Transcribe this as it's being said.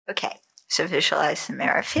Okay, so visualize the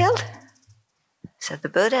mirror field. So the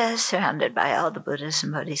Buddha is surrounded by all the Buddhas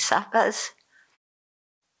and Bodhisattvas.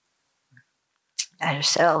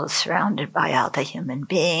 Ourselves surrounded by all the human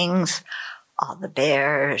beings, all the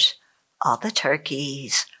bears, all the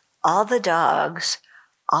turkeys, all the dogs,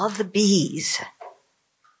 all the bees,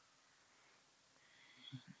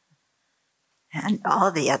 and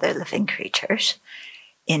all the other living creatures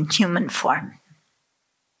in human form.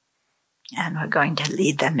 And we're going to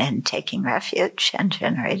lead them in taking refuge and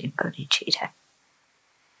generating bodhicitta.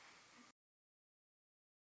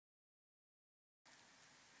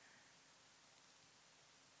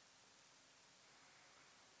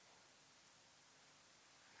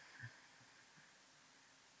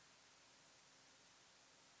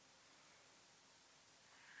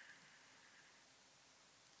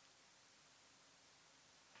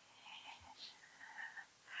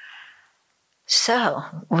 So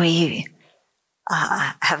we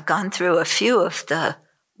have gone through a few of the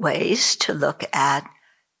ways to look at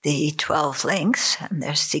the 12 links and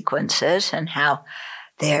their sequences and how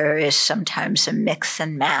there is sometimes a mix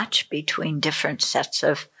and match between different sets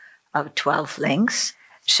of 12 links.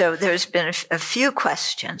 So there's been a few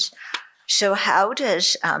questions. So how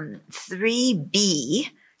does 3B,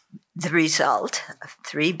 the result of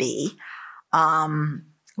 3B,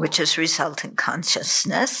 which is resultant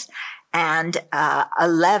consciousness, and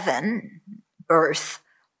 11, birth,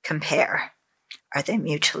 compare? Are they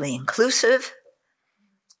mutually inclusive?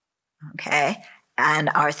 Okay. And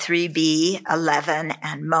are 3B, 11,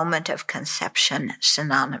 and moment of conception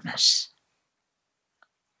synonymous?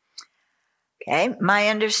 Okay. My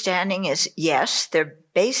understanding is yes, they're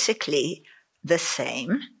basically the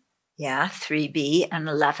same. Yeah. 3B and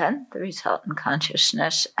 11, the resultant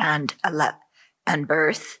consciousness, and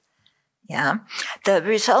birth. Yeah. The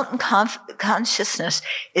resultant consciousness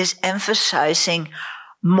is emphasizing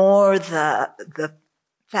more the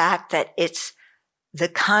fact that it's the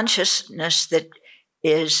consciousness that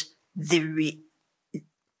is there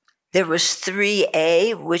was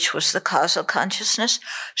 3A, which was the causal consciousness.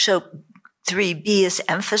 So 3B is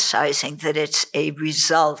emphasizing that it's a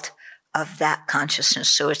result of that consciousness.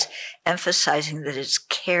 So it's emphasizing that it's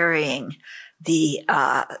carrying the,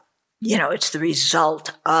 it's the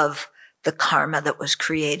result of the karma that was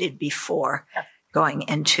created before going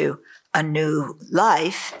into a new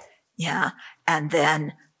life. Yeah. And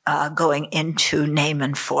then going into name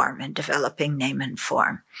and form and developing name and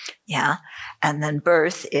form. Yeah. And then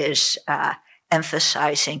birth is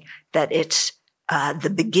emphasizing that it's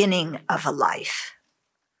the beginning of a life.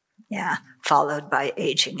 Yeah. Followed by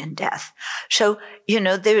aging and death. So,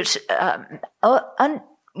 there's,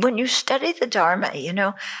 when you study the Dharma,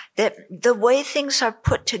 that the way things are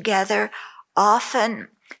put together, often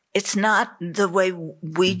it's not the way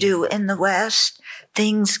we do in the West.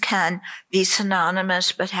 Things can be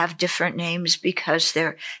synonymous but have different names because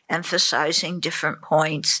they're emphasizing different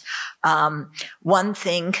points. One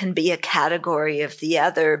thing can be a category of the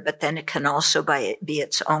other, but then it can also be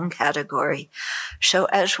its own category. So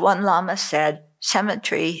as one Lama said,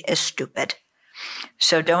 symmetry is stupid.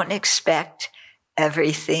 So don't expect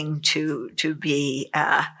everything to be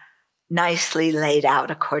nicely laid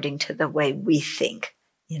out according to the way we think,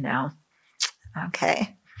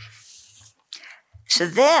 Okay. So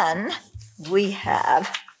then we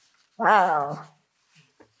have,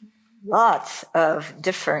 lots of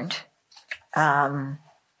different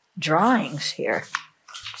drawings here.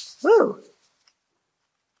 Woo.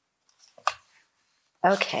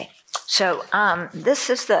 Okay. So this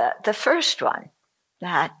is the first one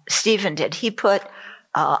that Stephen did. He put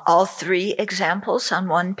all three examples on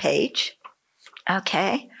one page.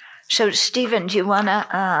 Okay. So Stephen, do you want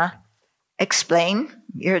to explain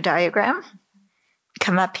your diagram?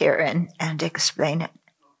 Come up here and explain it.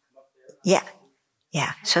 Yeah.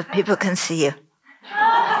 Yeah. So people can see you.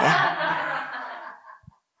 Yeah.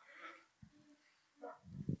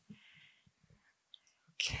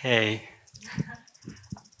 Okay.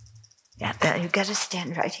 Yeah, you've got to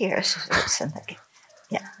stand right here.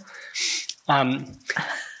 Yeah.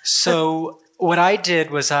 So what I did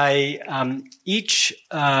was each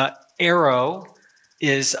arrow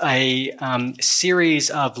is a series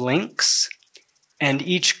of links, and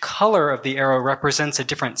each color of the arrow represents a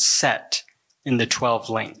different set in the 12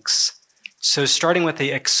 links. So starting with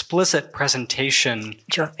the explicit presentation.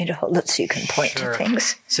 Do you want me to hold it so you can point to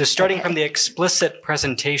things? So starting from the explicit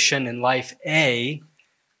presentation in life A,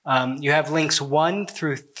 you have links 1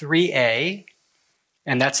 through 3A,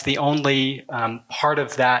 and that's the only part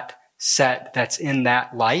of that set that's in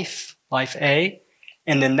that life A.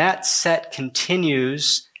 And then that set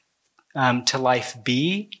continues to life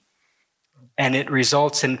B, and it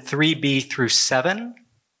results in 3B through 7.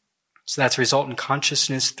 So that's resultant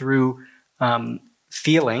consciousness through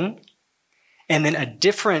feeling. And then a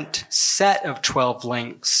different set of 12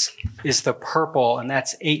 links is the purple, and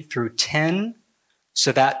that's 8 through 10.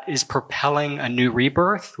 So that is propelling a new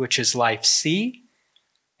rebirth, which is life C.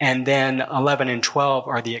 And then 11 and 12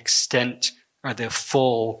 are the extent or the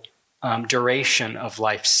full duration of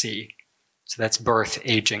life C. So that's birth,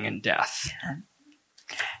 aging, and death. Yeah.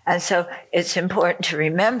 And so it's important to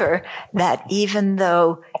remember that even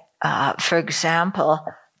though, for example,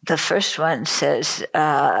 the first one says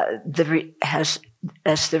has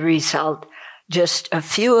as the result just a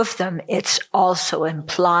few of them, it's also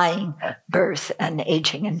implying birth and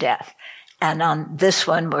aging and death. And on this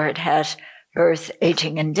one where it has birth,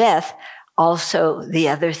 aging, and death, also the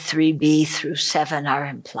other 3B through 7 are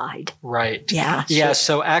implied. Right. Yeah. Yeah.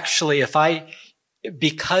 So actually,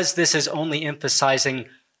 because this is only emphasizing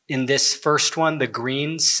in this first one, the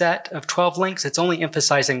green set of 12 links, it's only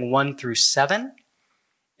emphasizing 1 through 7.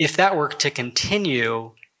 If that were to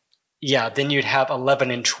continue, then you'd have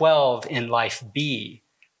 11 and 12 in life B.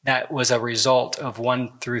 That was a result of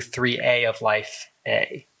 1 through 3A of life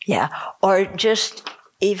A. Yeah. Or just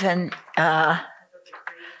even,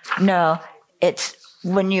 no, it's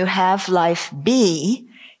when you have life B,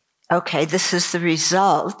 okay, this is the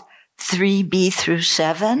result, 3B through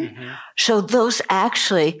 7. Mm-hmm. So those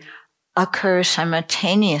actually occur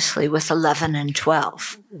simultaneously with 11 and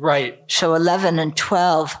 12. Right. So 11 and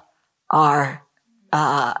 12 are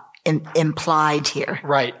implied here.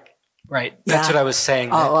 Right. That's what I was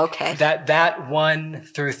saying. Okay. That 1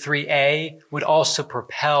 through 3A would also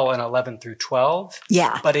propel an 11 through 12.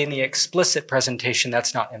 Yeah. But in the explicit presentation,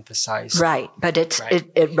 that's not emphasized. Right. But it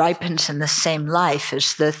ripens in the same life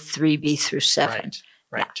as the 3B through 7.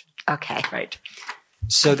 Right. Yeah. Okay. Right.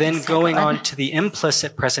 So then going on to the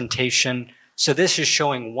implicit presentation, so this is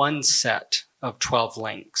showing one set of 12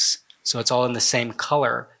 links. So it's all in the same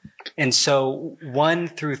color. And so 1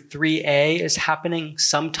 through 3A is happening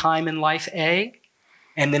sometime in life A.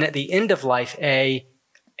 And then at the end of life A,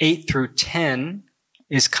 8 through 10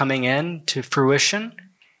 is coming in to fruition.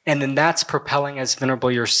 And then that's propelling, as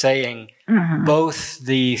Venerable, you're saying, mm-hmm. both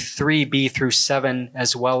the 3B through 7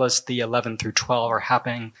 as well as the 11 through 12 are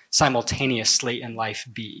happening simultaneously in life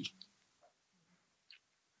B.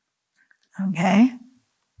 Okay.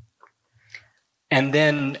 And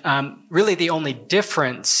then really the only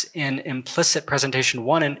difference in implicit presentation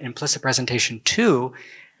 1 and implicit presentation 2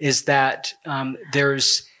 is that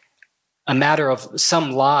there's a matter of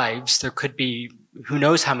some lives. There could be who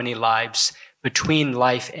knows how many lives between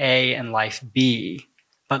life A and life B,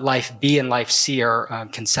 but life B and life C are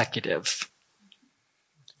consecutive.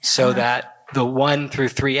 So that the 1 through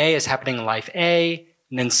 3A is happening in life A,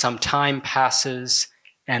 and then some time passes,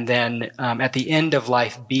 and then at the end of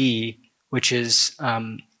life B, which is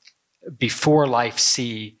before life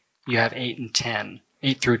C, you have 8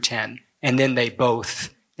 through 10. And then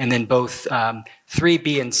both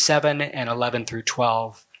 3B and 7 and 11 through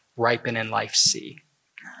 12 ripen in life C.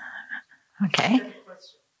 Okay.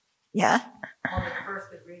 Yeah? On the first,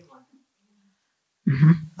 the green one.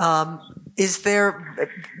 Mm-hmm.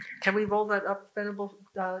 Can we roll that up, Venerable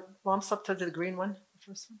Lumps, up to the green one, the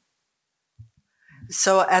first one?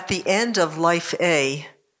 So at the end of life A,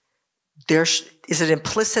 is it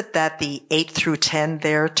implicit that the 8 through 10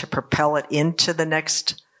 there to propel it into the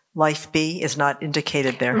next life B is not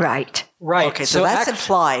indicated there? Right. Okay, so that's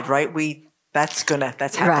implied, right? That's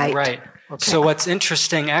happening. Right. Okay. So what's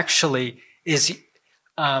interesting actually is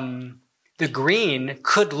the green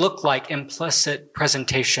could look like implicit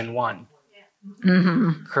presentation 1.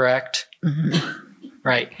 Mm-hmm. Correct? Mm-hmm.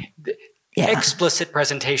 Right. Yeah. Explicit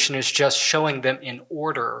presentation is just showing them in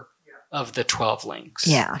order of the 12 links.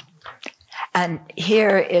 Yeah. And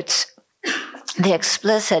here it's the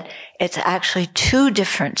explicit, it's actually 2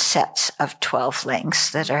 different sets of 12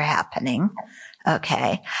 links that are happening.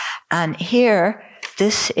 Okay. And here,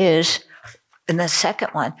 this is, in the second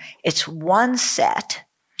one, it's 1 set,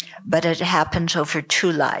 but it happens over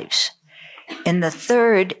 2 lives. In the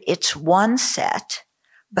third, it's 1 set,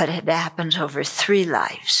 but it happens over 3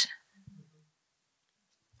 lives.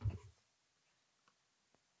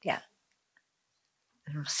 Yeah.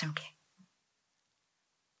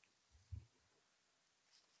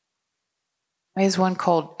 Why is one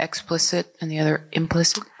called explicit and the other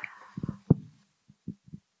implicit?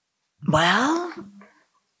 Well,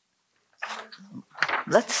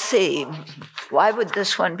 let's see. Why would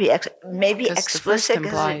this one be maybe explicit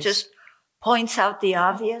because it just points out the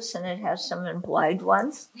obvious and it has some implied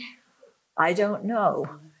ones? I don't know.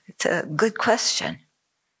 It's a good question.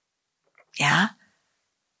 Yeah?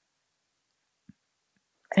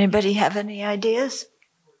 Anybody have any ideas?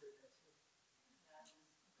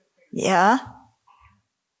 Yeah?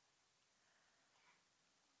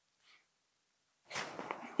 I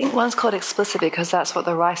think one's called explicit because that's what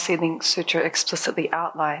the Rice Link Sutra explicitly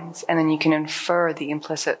outlines, and then you can infer the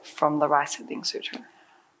implicit from the Rice Link Sutra.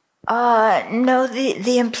 No,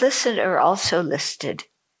 the implicit are also listed,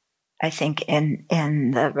 I think, in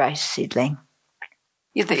the rice seedling.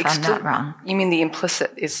 Yeah, if I'm not wrong. You mean the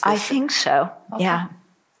implicit is listed? I think so, Okay. yeah.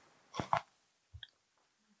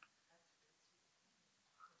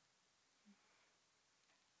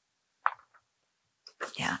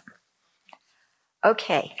 Yeah.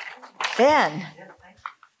 Okay, then.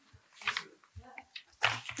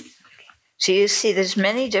 So you see there's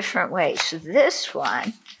many different ways. So this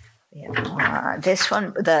one, we're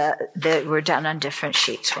done on different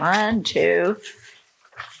sheets. 1, 2,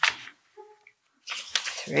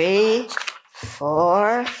 3,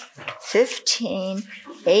 4, 15,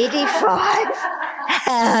 85,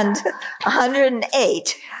 and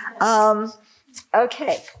 108.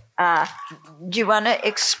 Okay. Do you want to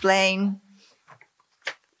explain?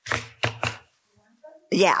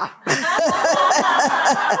 Yeah. Maybe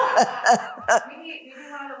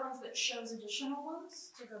one of the ones that shows additional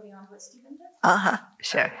ones to go beyond what Stephen did.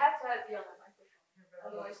 Sure. You have to have the other microphone here,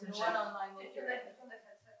 otherwise the one online will hear it.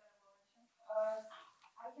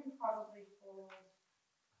 I can probably hold.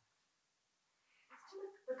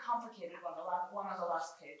 It's the complicated one, the one on the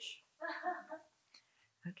last page.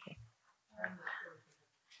 Okay.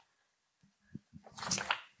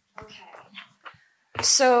 Okay.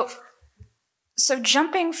 So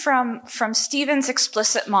jumping from Stephen's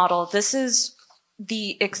explicit model, this is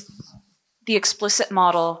the explicit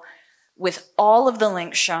model with all of the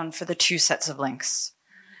links shown for the 2 sets of links.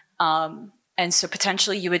 And so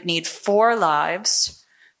potentially you would need 4 lives.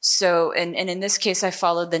 So, and in this case, I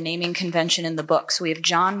followed the naming convention in the book. So we have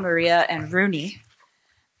John, Maria, and Rooney.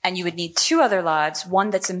 And you would need 2 other lives, one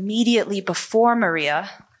that's immediately before Maria,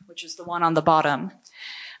 which is the one on the bottom,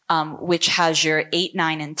 which has your 8,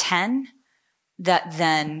 9, and 10, that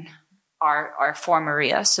then are for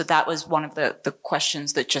Maria. So that was one of the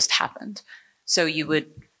questions that just happened. So you would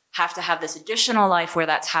have to have this additional life where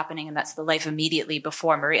that's happening, and that's the life immediately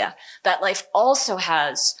before Maria. That life also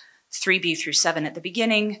has 3b through 7 at the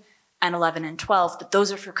beginning, and 11 and 12, but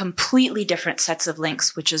those are for completely different sets of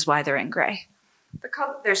links, which is why they're in gray.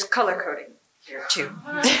 There's color coding here too.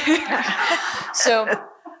 So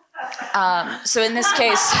in this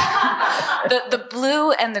case, the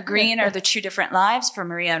blue and the green are the 2 different lives for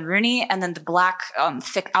Maria and Rooney, and then the black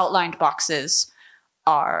thick outlined boxes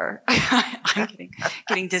are I'm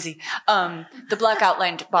getting dizzy. The black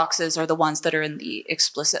outlined boxes are the ones that are in the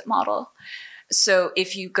explicit model. So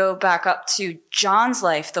if you go back up to John's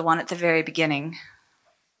life, the one at the very beginning,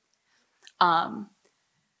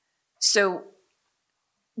 so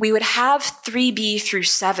we would have 3b through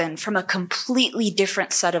 7 from a completely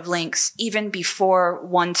different set of links even before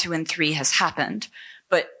 1, 2, and 3 has happened.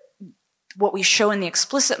 But what we show in the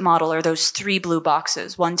explicit model are those 3 blue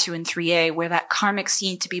boxes, 1, 2, and 3a, where that karmic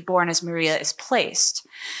seed to be born as Maria is placed.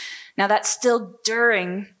 Now that's still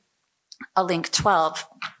during a link 12,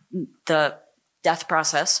 the death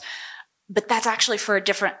process, but that's actually for a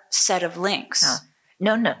different set of links.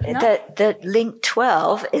 No. The link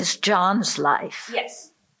 12 is John's life. Yes.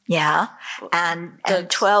 Yeah, and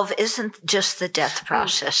 12 isn't just the death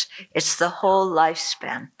process. It's the whole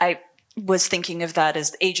lifespan. I was thinking of that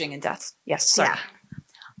as aging and death. Yes, sorry.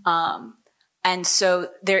 Yeah. And so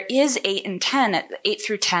there is 8 and 10, 8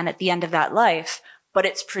 through 10 at the end of that life, but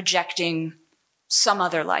it's projecting some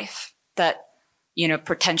other life that,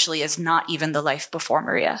 potentially is not even the life before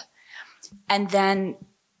Maria. And then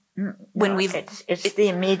when it's the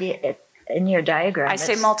immediate in your diagram. I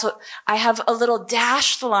say I have a little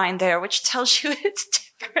dashed line there, which tells you it's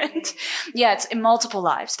different. Yeah, it's in multiple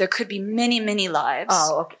lives. There could be many, many lives.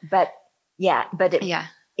 Oh, okay.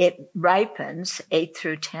 It ripens, 8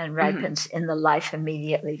 through 10 ripens in the life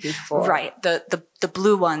immediately before. Right. The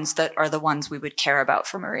blue ones that are the ones we would care about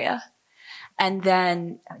for Maria. And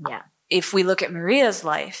then if we look at Maria's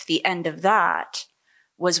life, the end of that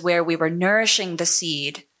was where we were nourishing the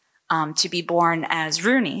seed to be born as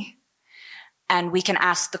Rooney. And we can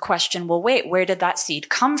ask the question, well, wait, where did that seed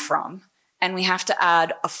come from? And we have to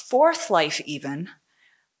add a 4th life even.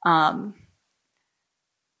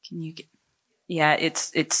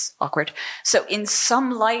 It's awkward. So in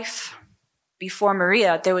some life before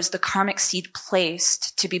Maria, there was the karmic seed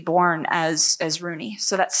placed to be born as Rooney.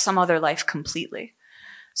 So that's some other life completely.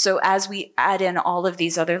 So as we add in all of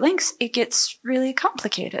these other links, it gets really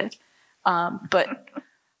complicated. But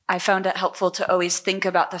I found it helpful to always think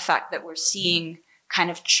about the fact that we're seeing kind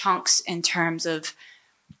of chunks in terms of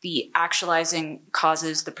the actualizing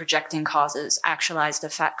causes, the projecting causes, actualized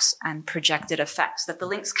effects, and projected effects, that the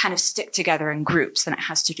links kind of stick together in groups, and it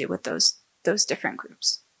has to do with those different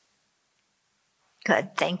groups.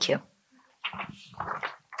 Good, thank you.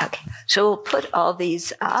 Okay, so we'll put all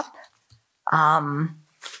these up.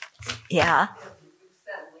 Yeah.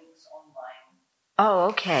 Oh,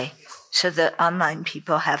 okay. So the online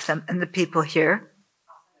people have them, and the people here?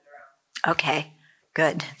 Okay,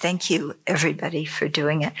 good. Thank you, everybody, for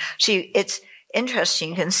doing it. See, it's interesting.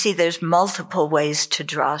 You can see there's multiple ways to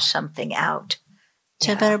draw something out.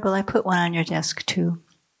 So, Venerable, I put one on your desk, too.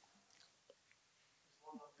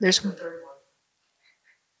 There's one.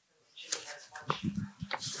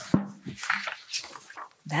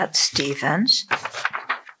 That's Stevens.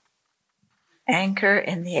 Anchor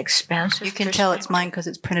in the expansive. You can tell it's mine because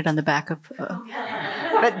it's printed on the back of.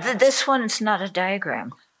 But this one's not a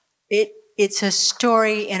diagram. It's a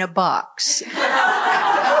story in a box.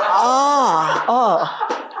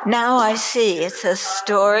 Now I see. It's a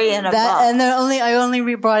story in a box. And I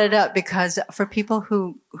only brought it up because for people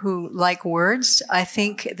who like words, I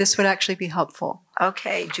think this would actually be helpful.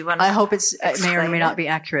 Okay. Do you want to? I hope it may or may not be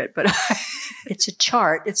accurate, but it's a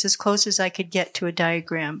chart. It's as close as I could get to a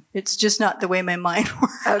diagram. It's just not the way my mind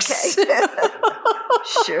works. Okay.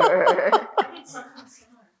 Sure.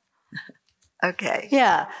 Okay.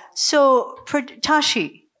 Yeah. So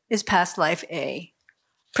Tashi is past life A.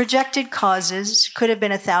 Projected causes could have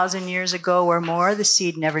been 1,000 years ago or more. The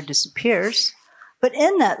seed never disappears. But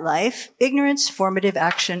in that life, ignorance, formative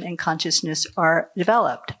action, and consciousness are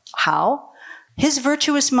developed. How? His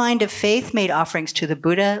virtuous mind of faith made offerings to the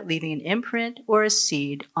Buddha, leaving an imprint or a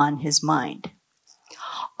seed on his mind.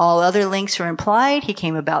 All other links are implied. He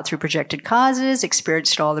came about through projected causes,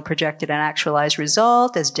 experienced all the projected and actualized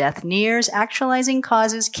result. As death nears, actualizing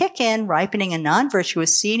causes kick in, ripening a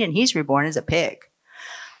non-virtuous seed, and he's reborn as a pig.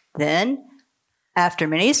 Then, after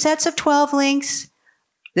many sets of 12 links,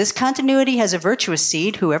 this continuity has a virtuous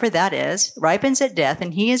seed, whoever that is, ripens at death,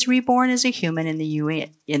 and he is reborn as a human in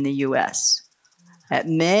the U.S. At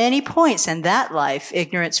many points in that life,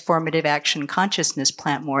 ignorance, formative action, consciousness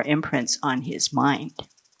plant more imprints on his mind.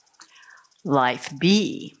 Life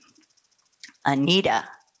B, Anita,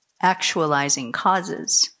 actualizing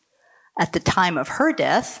causes. At the time of her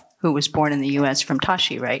death, who was born in the U.S. from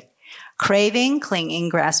Tashi, right? Craving, clinging,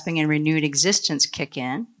 grasping, and renewed existence kick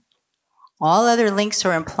in. All other links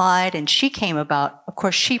are implied, and she came about, of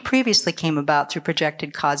course, she previously came about through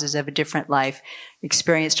projected causes of a different life,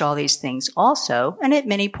 experienced all these things also, and at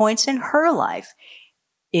many points in her life,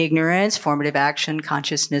 ignorance, formative action,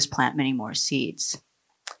 consciousness plant many more seeds.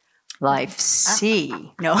 Life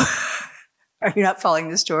C. No. Are you not following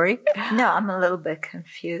the story? No, I'm a little bit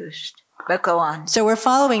confused. But go on. So we're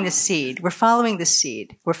following the seed. We're following the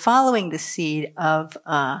seed of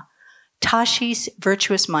Tashi's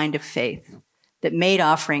virtuous mind of faith that made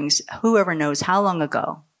offerings, whoever knows how long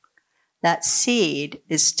ago. That seed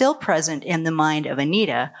is still present in the mind of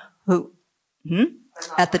Anita, who,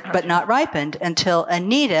 but not ripened until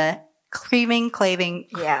Anita, craving, clinging,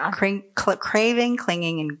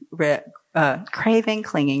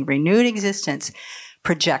 renewed existence,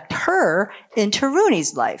 project her into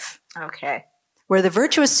Runi's life. Okay. Where the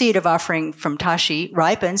virtuous seed of offering from Tashi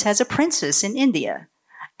ripens as a princess in India.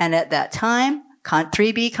 And at that time,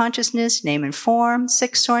 3B consciousness, name and form,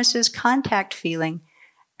 6 sources, contact feeling.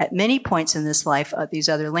 At many points in this life, these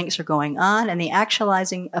other links are going on, and the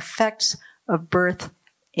actualizing effects of birth,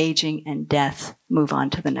 aging, and death move on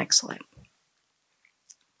to the next life.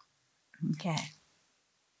 Okay.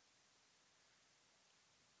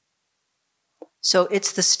 So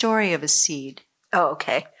it's the story of a seed. Oh,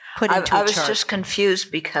 okay. Put into I a was chart. just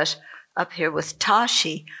confused because up here with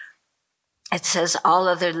Tashi, it says all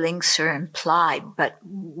other links are implied, but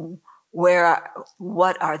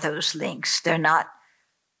what are those links? They're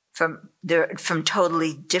from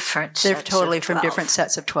totally different sets. They're totally of from 12. different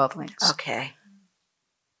sets of 12 links. Okay.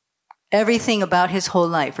 Everything about his whole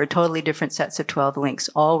life are totally different sets of 12 links.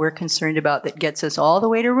 All we're concerned about that gets us all the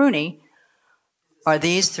way to Runi are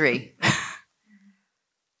these 3.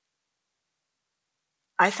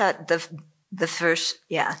 I thought the first,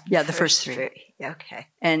 the first 3. Okay.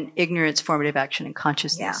 And ignorance, formative action, and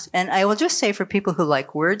consciousness. Yeah. And I will just say for people who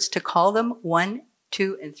like words, to call them 1,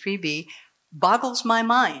 2, and 3B boggles my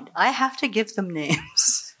mind. I have to give them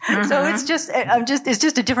names. Mm-hmm. So it's just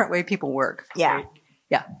a different way people work. Yeah. Right?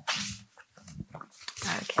 Yeah.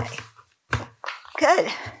 Okay.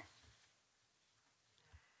 Good.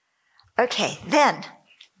 Okay, then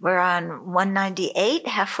we're on 198,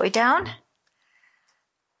 halfway down.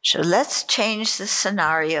 So let's change the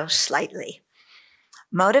scenario slightly.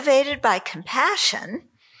 Motivated by compassion,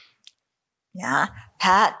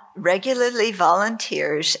 Pat regularly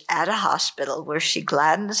volunteers at a hospital where she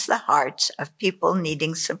gladdens the hearts of people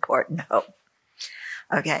needing support and hope.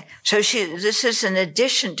 Okay, so this is in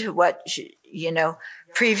addition to what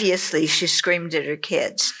previously she screamed at her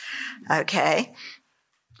kids. Okay,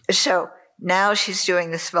 so now she's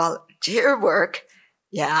doing this volunteer work,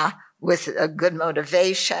 with a good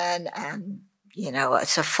motivation, and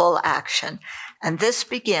it's a full action. And this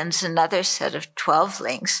begins another set of 12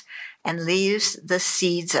 links and leaves the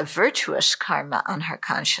seeds of virtuous karma on her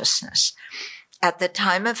consciousness. At the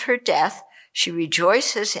time of her death, she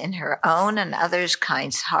rejoices in her own and others'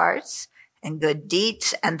 kind hearts and good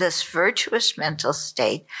deeds, and this virtuous mental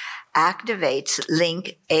state activates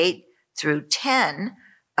link 8 through 10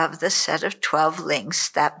 of the set of 12 links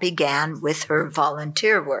that began with her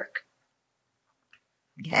volunteer work.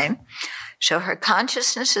 Okay? So her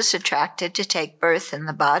consciousness is attracted to take birth in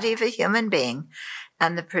the body of a human being,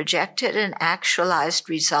 and the projected and actualized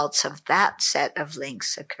results of that set of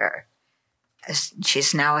links occur.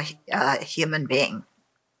 She's now a human being.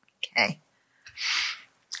 Okay.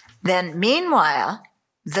 Then, meanwhile,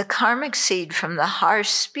 the karmic seed from the harsh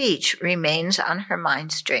speech remains on her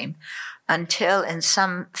mind stream until in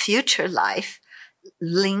some future life,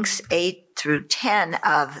 links 8 through 10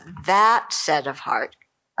 of that set of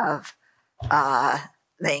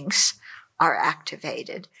links are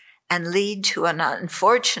activated and lead to an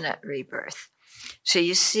unfortunate rebirth. So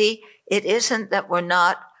you see, it isn't that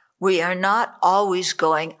we are not always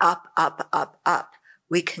going up, up, up, up.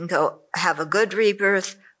 We can go have a good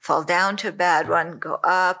rebirth, fall down to a bad one, go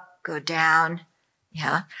up, go down.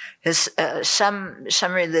 Because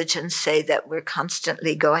some religions say that we're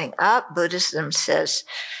constantly going up. Buddhism says,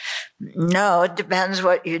 no, it depends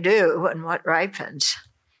what you do and what ripens.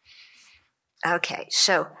 Okay,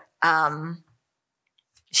 so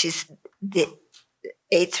the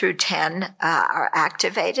 8 through 10 are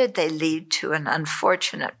activated. They lead to an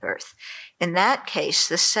unfortunate birth. In that case,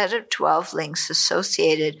 the set of 12 links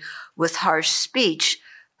associated with harsh speech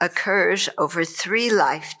occurs over 3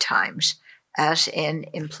 lifetimes, as in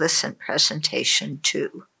implicit presentation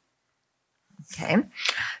 2. Okay,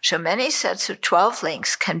 so many sets of 12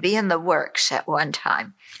 links can be in the works at one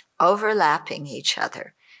time, overlapping each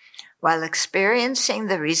other. While experiencing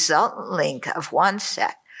the resultant link of one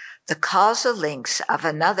set, the causal links of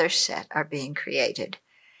another set are being created.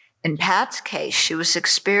 In Pat's case, she was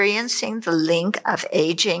experiencing the link of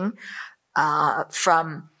aging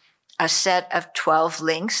from a set of 12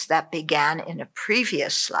 links that began in a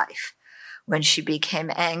previous life. When she became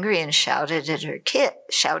angry and shouted at her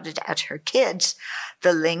kids,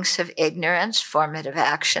 the links of ignorance, formative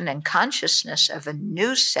action, and consciousness of a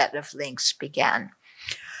new set of links began.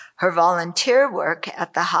 Her volunteer work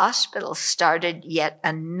at the hospital started yet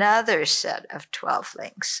another set of 12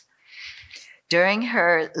 links. During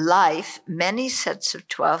her life, many sets of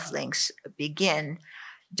 12 links begin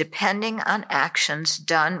depending on actions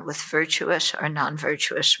done with virtuous or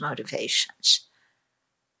non-virtuous motivations.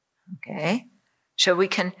 Okay? So we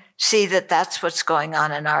can see that that's what's going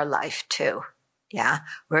on in our life too.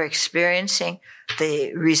 We're experiencing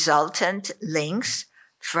the resultant links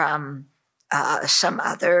from some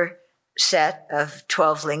other set of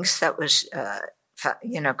 12 links that was,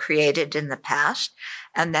 created in the past.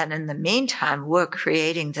 And then in the meantime, we're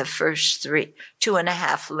creating the first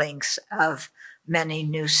 2.5 links of many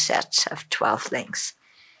new sets of 12 links.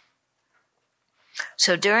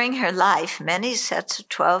 So during her life, many sets of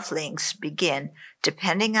 12 links begin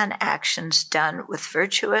depending on actions done with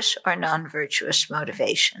virtuous or non-virtuous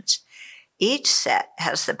motivations. Each set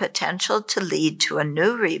has the potential to lead to a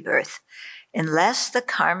new rebirth unless the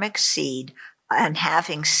karmic seed and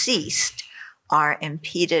having ceased are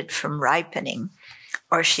impeded from ripening,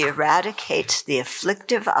 or she eradicates the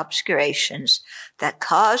afflictive obscurations that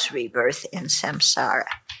cause rebirth in samsara.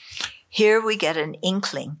 Here we get an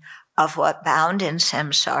inkling of what bound in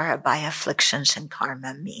samsara by afflictions and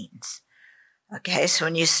karma means. Okay, so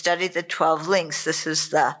when you study the 12 links, this is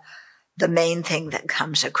the main thing that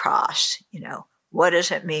comes across, What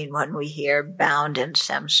does it mean when we hear bound in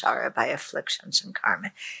samsara by afflictions and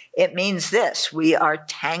karma? It means this: we are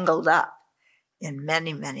tangled up in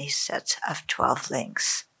many, many sets of 12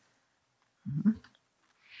 links. Mm-hmm.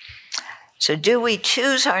 So do we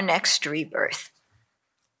choose our next rebirth?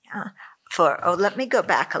 Let me go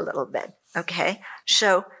back a little bit. Okay.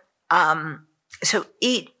 So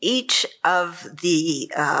each of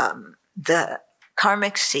the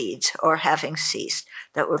karmic seeds, or having ceased,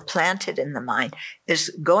 that were planted in the mind is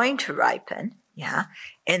going to ripen,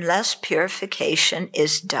 unless purification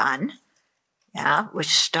is done, yeah, which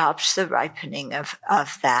stops the ripening of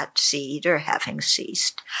that seed or having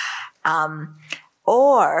ceased.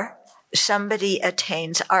 Or somebody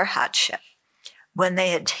attains arhatship. When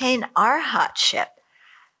they attain arhatship,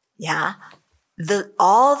 yeah,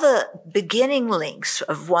 all the beginning links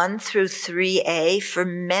of 1 through 3A for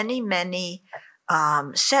many, many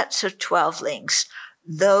sets of 12 links,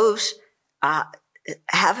 those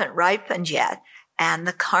haven't ripened yet, and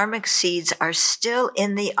the karmic seeds are still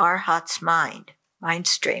in the arhat's mind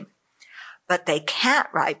stream. But they can't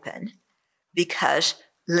ripen because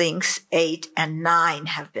links 8 and 9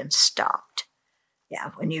 have been stopped.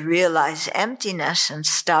 Yeah, when you realize emptiness and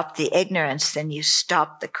stop the ignorance, then you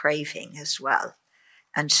stop the craving as well.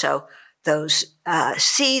 And so those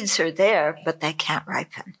seeds are there, but they can't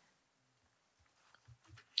ripen.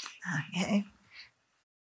 Okay.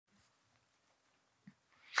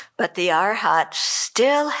 But the arhat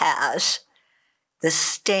still has the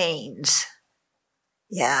stains,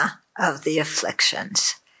 yeah, of the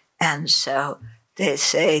afflictions. And so they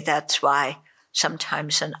say that's why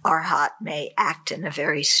sometimes an arhat may act in a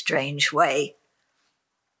very strange way.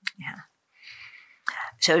 Yeah.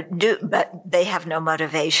 But they have no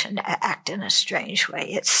motivation to act in a strange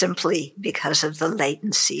way. It's simply because of the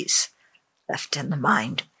latencies left in the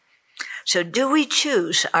mind. So do we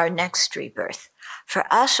choose our next rebirth? For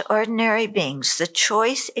us ordinary beings, the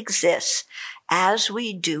choice exists as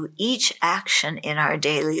we do each action in our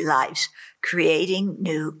daily lives, creating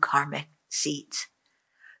new karmic seeds.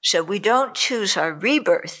 So we don't choose our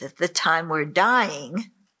rebirth at the time we're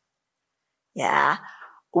dying. Yeah.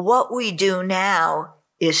 What we do now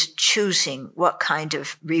is choosing what kind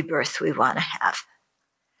of rebirth we want to have.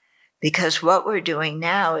 Because what we're doing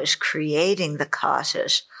now is creating the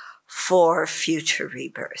causes for future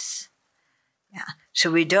rebirths. Yeah. So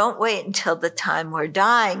we don't wait until the time we're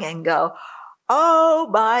dying and go, oh,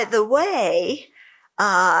 by the way,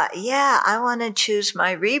 I want to choose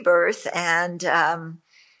my rebirth and,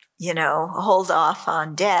 hold off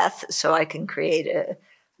on death so I can create a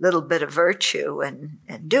little bit of virtue and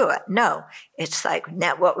do it. No, it's like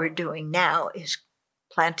what we're doing now is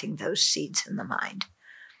planting those seeds in the mind.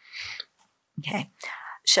 Okay.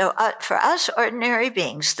 So for us ordinary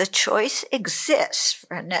beings, the choice exists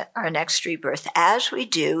for our next rebirth as we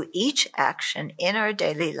do each action in our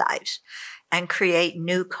daily lives and create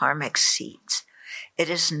new karmic seeds. It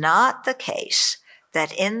is not the case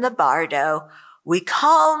that in the bardo,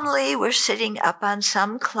 we're sitting up on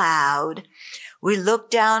some cloud, we look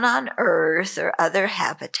down on earth or other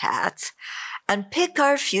habitats and pick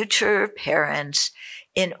our future parents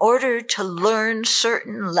in order to learn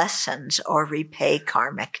certain lessons or repay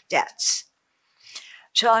karmic debts.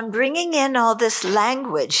 So I'm bringing in all this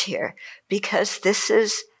language here because this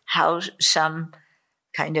is how some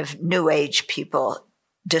kind of New Age people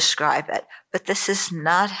describe it. But this is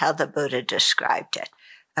not how the Buddha described it.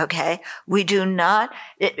 Okay? We do not,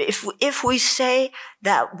 if we say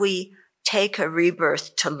that we take a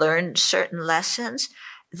rebirth to learn certain lessons,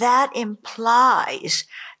 that implies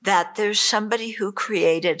that there's somebody who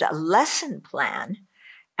created a lesson plan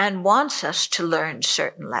and wants us to learn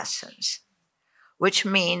certain lessons, which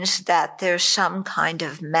means that there's some kind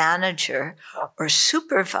of manager or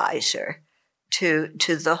supervisor to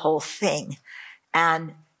the whole thing.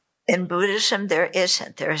 And in Buddhism, there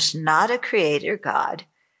isn't. There is not a creator God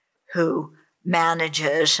who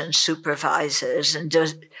manages and supervises and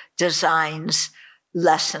designs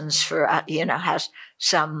lessons for, has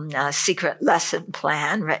some secret lesson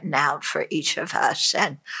plan written out for each of us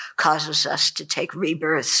and causes us to take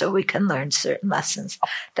rebirth so we can learn certain lessons.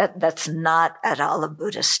 That's not at all a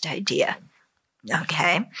Buddhist idea.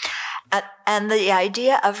 Okay? And the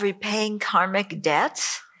idea of repaying karmic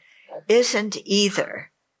debts isn't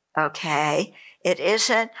either. Okay? It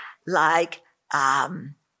isn't like,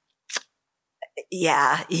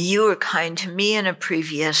 you were kind to me in a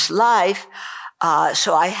previous life,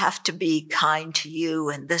 so I have to be kind to you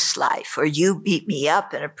in this life. Or you beat me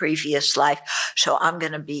up in a previous life, so I'm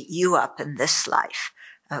going to beat you up in this life.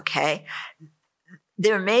 Okay?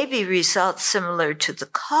 There may be results similar to the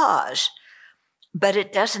cause, but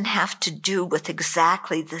it doesn't have to do with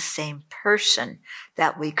exactly the same person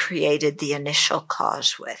that we created the initial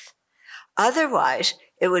cause with. Otherwise,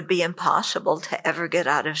 it would be impossible to ever get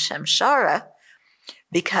out of samsara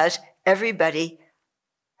because everybody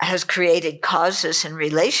has created causes in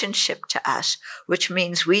relationship to us, which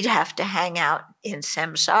means we'd have to hang out in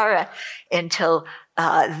samsara until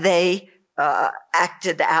they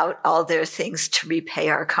acted out all their things to repay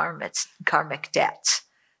our karmic debts.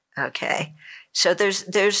 Okay? So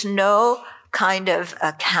there's no kind of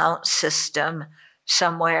account system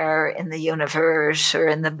somewhere in the universe or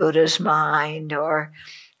in the Buddha's mind or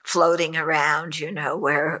floating around,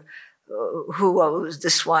 where who owes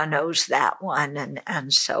this one owes that one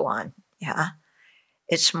and so on. Yeah.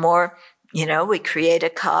 It's more, we create a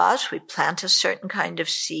cause, we plant a certain kind of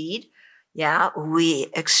seed. Yeah. We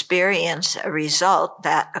experience a result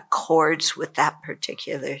that accords with that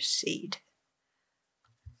particular seed.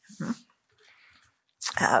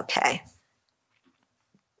 Okay.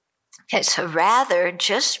 Okay, so rather,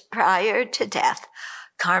 just prior to death,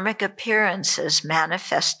 karmic appearances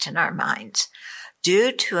manifest in our minds.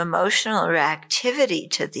 Due to emotional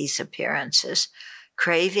reactivity to these appearances,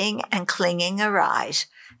 craving and clinging arise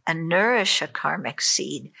and nourish a karmic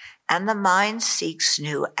seed, and the mind seeks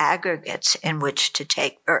new aggregates in which to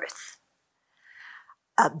take birth.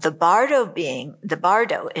 The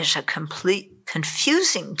bardo is a complete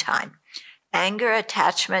confusing time. Anger,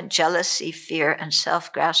 attachment, jealousy, fear, and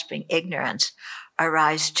self-grasping ignorance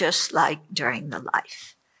arise just like during the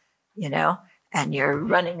life, and you're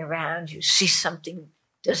running around, you see something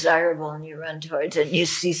desirable and you run towards it, and you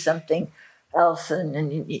see something else,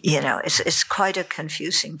 and it's quite a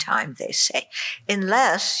confusing time, they say,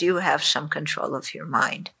 unless you have some control of your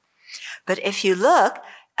mind. But if you look,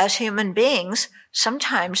 as human beings,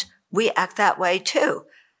 sometimes we act that way too.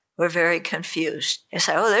 We're very confused. You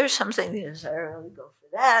say, there's something desirable, go for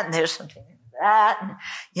that, and there's something in that.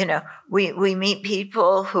 And, we meet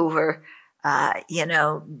people who were,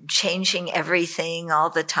 changing everything all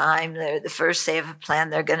the time. The first they have a plan,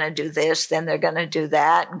 they're going to do this, then they're going to do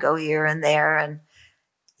that, and go here and there, and,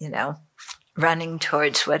 running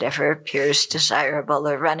towards whatever appears desirable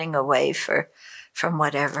or running away from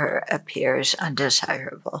whatever appears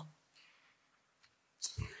undesirable.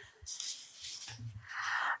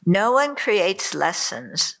 No one creates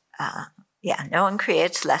lessons. No one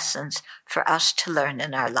creates lessons for us to learn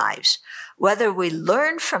in our lives. Whether we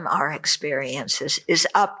learn from our experiences is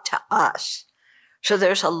up to us. So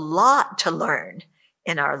there's a lot to learn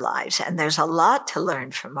in our lives, and there's a lot to learn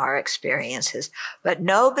from our experiences, but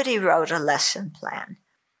nobody wrote a lesson plan.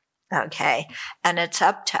 Okay? And it's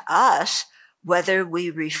up to us whether we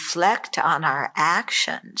reflect on our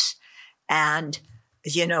actions and,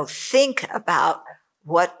 think about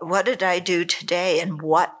what did I do today and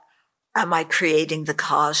what am I creating the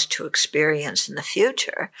cause to experience in the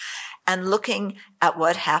future? And looking at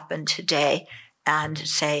what happened today and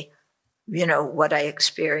say, what I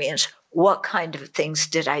experienced, what kind of things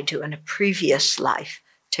did I do in a previous life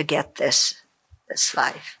to get this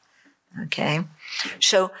life? Okay.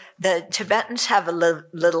 So the Tibetans have a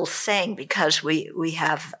little saying, because we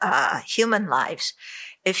have human lives.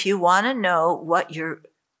 If you want to know what your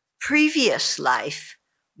previous life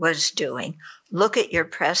was doing, look at your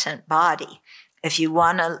present body. If you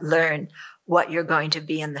want to learn what you're going to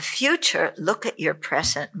be in the future, look at your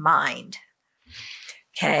present mind.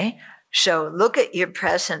 Okay? So look at your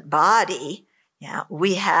present body. Yeah,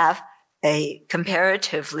 we have a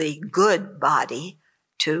comparatively good body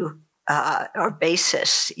to or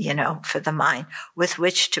basis, for the mind with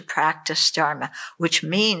which to practice dharma, which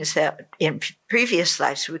means that in previous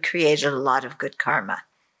lives we created a lot of good karma.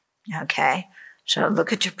 Okay? So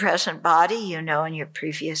look at your present body, in your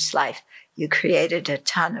previous life, you created a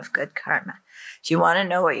ton of good karma. If you want to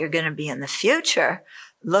know what you're going to be in the future,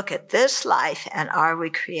 look at this life, and are we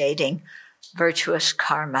creating virtuous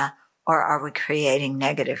karma or are we creating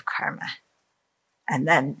negative karma? And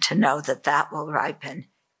then to know that will ripen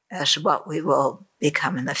as what we will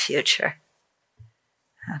become in the future.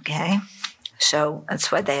 Okay? So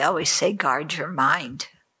that's why they always say, guard your mind.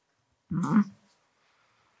 Mm-hmm.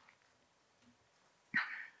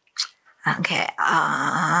 Okay.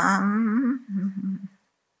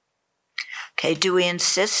 Okay, do we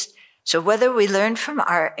insist? So whether we learn from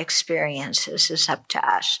our experiences is up to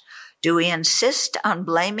us. Do we insist on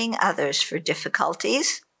blaming others for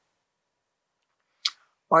difficulties?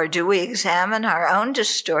 Or do we examine our own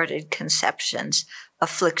distorted conceptions,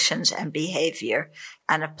 afflictions, and behavior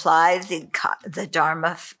and apply the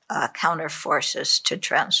Dharma counter forces to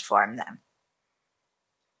transform them?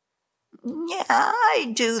 Yeah,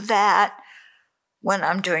 I do that when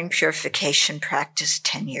I'm doing purification practice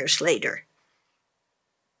 10 years later.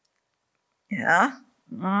 Yeah?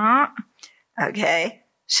 Okay.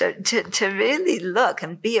 So to really look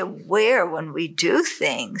and be aware when we do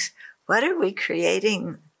things, what are we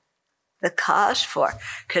creating the cause for?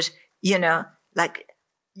 Because,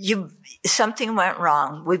 something went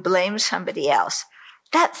wrong. We blame somebody else.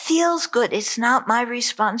 That feels good. It's not my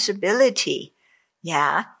responsibility.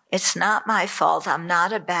 Yeah? It's not my fault. I'm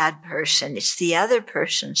not a bad person. It's the other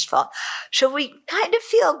person's fault. So we kind of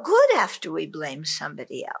feel good after we blame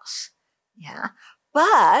somebody else. Yeah.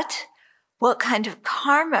 But what kind of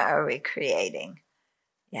karma are we creating?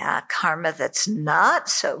 Yeah, karma that's not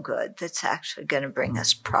so good, that's actually going to bring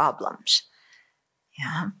us problems.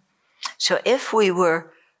 Yeah. So if we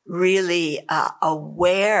were really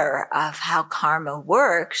aware of how karma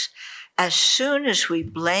works, as soon as we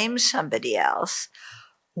blame somebody else,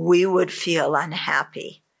 we would feel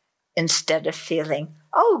unhappy instead of feeling,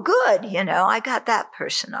 oh, good, I got that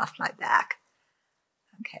person off my back.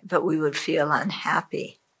 Okay, but we would feel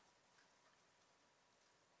unhappy.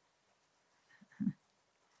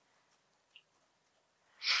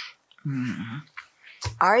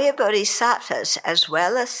 Arya Bodhisattvas, as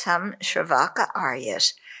well as some Shravaka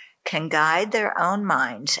Aryas, can guide their own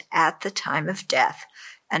minds at the time of death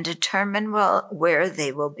and determine where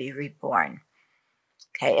they will be reborn.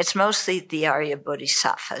 Okay, it's mostly the Arya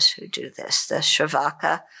Bodhisattvas who do this. The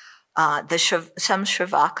Shravaka, some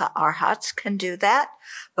Shravaka Arhats can do that,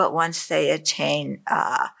 but once they attain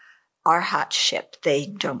Arhatship, they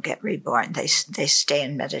don't get reborn. They stay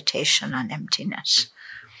in meditation on emptiness.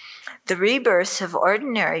 The rebirths of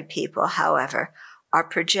ordinary people, however, are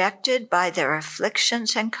projected by their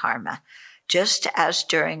afflictions and karma, just as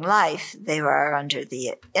during life they are under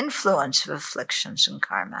the influence of afflictions and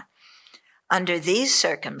karma. Under these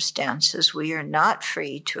circumstances, we are not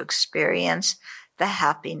free to experience the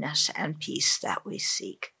happiness and peace that we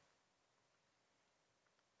seek.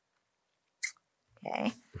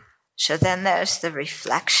 Okay, so then there's the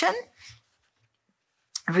reflection.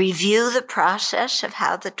 Review the process of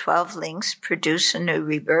how the 12 links produce a new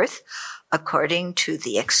rebirth according to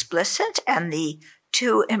the explicit and the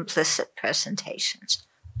 2 implicit presentations.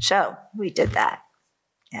 So we did that.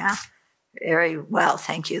 Yeah, very well.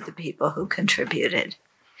 Thank you, the people who contributed.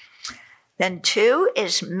 Then 2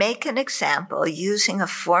 is make an example using a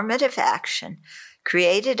formative action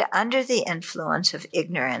created under the influence of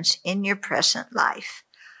ignorance in your present life,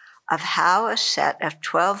 of how a set of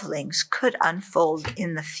 12 links could unfold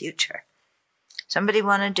in the future. Somebody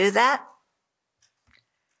want to do that?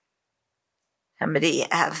 Somebody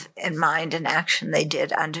have in mind an action they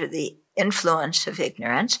did under the influence of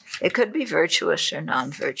ignorance. It could be virtuous or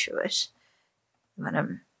non-virtuous. You want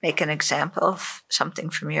to make an example of something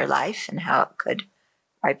from your life and how it could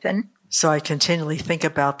ripen? So I continually think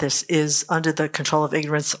about this. Is under the control of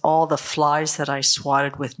ignorance all the flies that I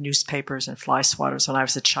swatted with newspapers and fly swatters when I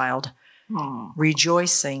was a child,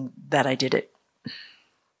 rejoicing that I did it.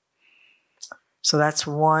 So that's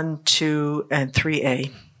 1, 2, and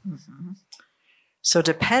 3A. Mm-hmm. So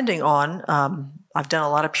depending on, I've done a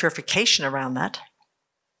lot of purification around that,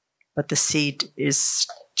 but the seed is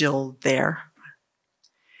still there.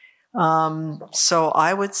 So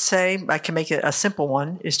I would say, I can make it a simple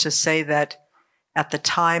one, is to say that at the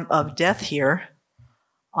time of death here,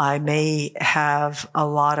 I may have a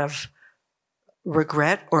lot of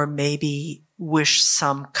regret or maybe wish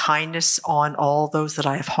some kindness on all those that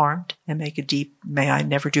I have harmed and make a deep, may I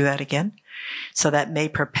never do that again. So that may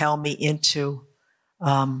propel me into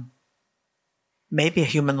maybe a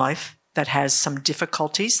human life that has some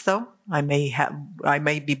difficulties, though. I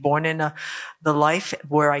may be born in the life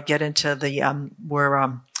where I get into the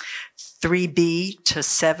where 3B to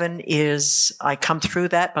 7 is I come through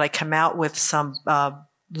that, but I come out with some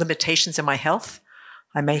limitations in my health.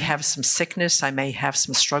 I may have some sickness. I may have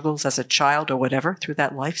some struggles as a child or whatever through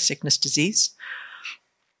that life, sickness, disease,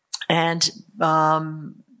 and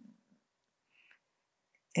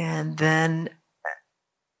then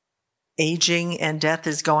aging and death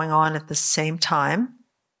is going on at the same time.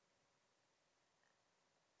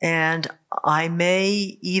 And I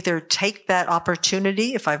may either take that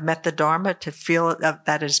opportunity, if I've met the Dharma, to feel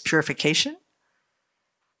that is purification,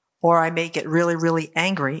 or I may get really, really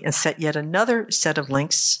angry and set yet another set of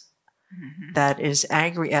links that is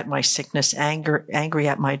angry at my sickness, angry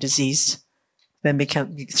at my disease, then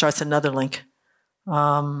starts another link.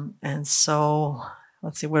 And so,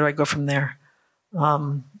 let's see, where do I go from there?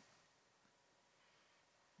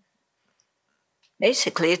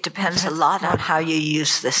 Basically, it depends a lot on how you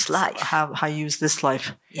use this life. How I use this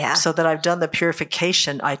life. Yeah. So that I've done the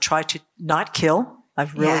purification, I try to not kill.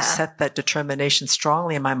 I've really set that determination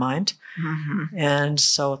strongly in my mind. Mm-hmm. And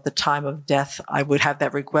so at the time of death, I would have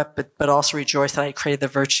that regret, but also rejoice that I created the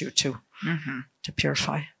virtue to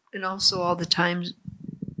purify. And also all the times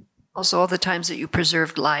that you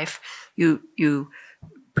preserved life, you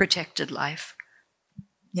protected life.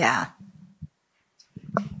 Yeah.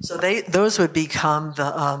 So those would become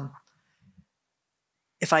the,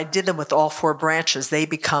 if I did them with all 4 branches, they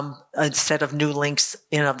become a set of new links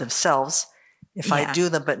in and of themselves. If I do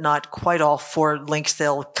them, but not quite all 4 links,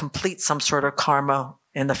 they'll complete some sort of karma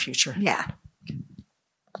in the future. Yeah.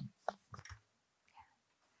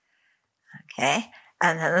 Okay.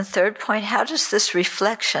 And then the third point, how does this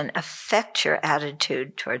reflection affect your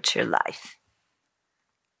attitude towards your life?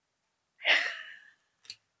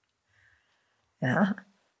 Yeah.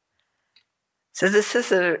 So this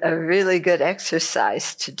is a really good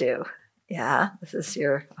exercise to do. Yeah. This is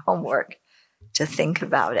your homework to think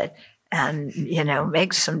about it and,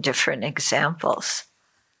 make some different examples.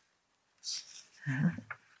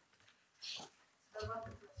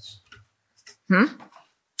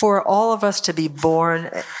 For all of us to be born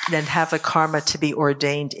and have the karma to be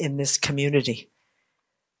ordained in this community,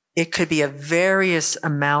 it could be a various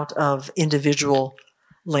amount of individual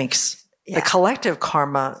links. Yeah. The collective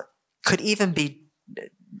karma could even be,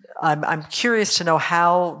 I'm curious to know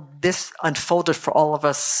how this unfolded for all of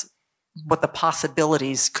us, what the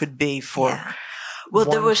possibilities could be for. Yeah. Well,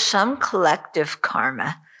 there was some collective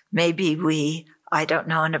karma. Maybe I don't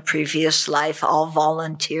know, in a previous life, all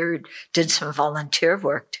volunteered, did some volunteer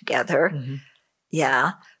work together. Mm-hmm.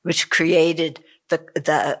 Yeah, which created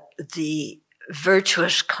the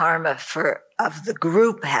virtuous karma of the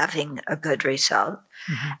group having a good result.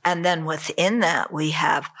 Mm-hmm. And then within that, we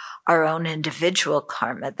have our own individual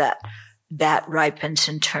karma that ripens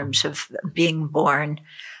in terms of being born,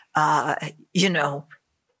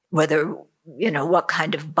 whether, what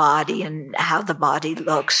kind of body and how the body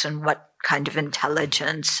looks and what kind of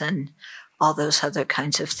intelligence and all those other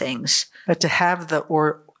kinds of things. But to have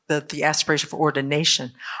the aspiration for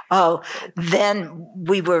ordination. Oh, then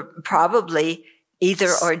we were probably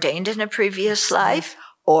either ordained in a previous life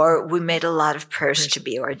or we made a lot of prayers to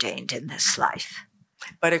be ordained in this life.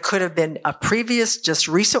 But it could have been a previous, just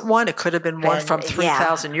recent one. It could have been one from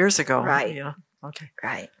 3,000 years ago. Right. Yeah. Okay.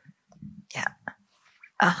 Right. Yeah.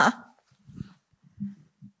 Uh-huh.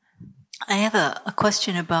 I have a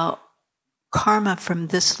question about karma from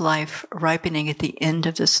this life ripening at the end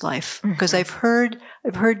of this life, because I've heard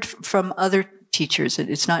from other teachers, and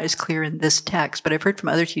it's not as clear in this text, but I've heard from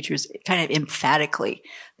other teachers kind of emphatically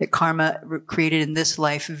that karma created in this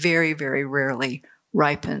life very, very rarely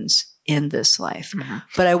ripens in this life. Mm-hmm.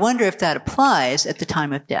 But I wonder if that applies at the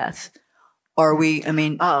time of death.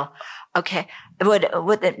 Oh, okay.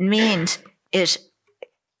 What it means is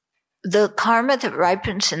the karma that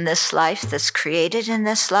ripens in this life, that's created in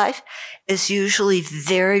this life, is usually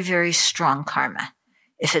very, very strong karma.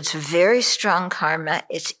 If it's very strong karma,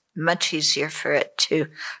 it's much easier for it to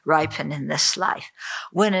ripen in this life.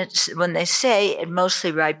 When they say it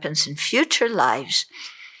mostly ripens in future lives,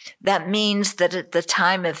 that means that at the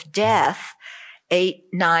time of death, 8,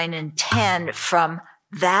 9, and 10 from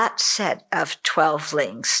that set of 12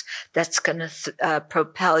 links that's going to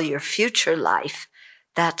propel your future life,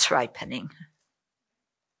 that's ripening.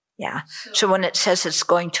 Yeah. So when it says it's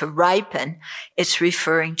going to ripen, it's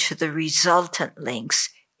referring to the resultant links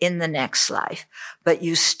in the next life. But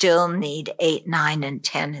you still need 8, 9, and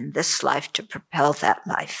 10 in this life to propel that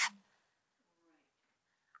life.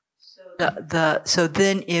 So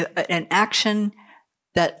then an action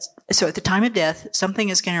so at the time of death, something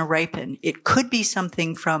is going to ripen. It could be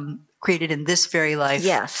something created in this very life.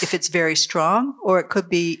 Yes. If it's very strong, or it could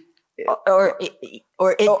be or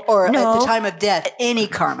at the time of death, any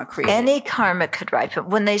karma created. Any karma could ripen.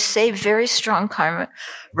 When they say very strong karma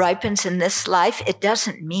ripens in this life, it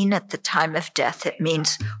doesn't mean at the time of death. It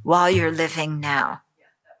means while you're living now.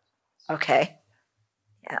 Okay?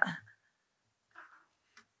 Yeah.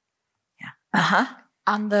 Yeah. Uh-huh.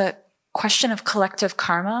 On the question of collective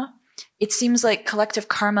karma, it seems like collective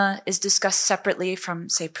karma is discussed separately from,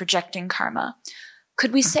 say, projecting karma.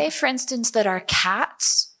 Could we say, for instance, that our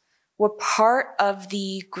cats were part of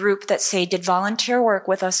the group that, say, did volunteer work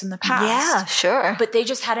with us in the past? Yeah, sure. But they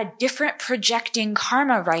just had a different projecting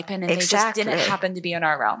karma ripen, and they just didn't happen to be in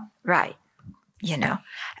our realm. Right.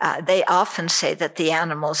 They often say that the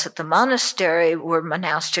animals at the monastery were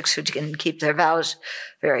monastics who didn't keep their vows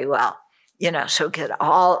very well. So could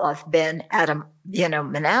all have been at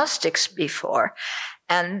monastics before.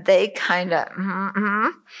 And they kind of,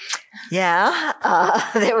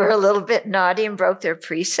 they were a little bit naughty and broke their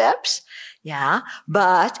precepts. Yeah.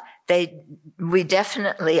 But we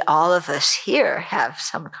definitely, all of us here have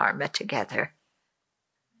some karma together.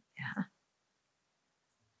 Yeah.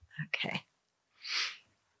 Okay.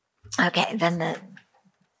 Okay. Then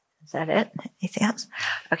is that it? Anything else?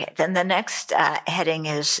 Okay. Then the next heading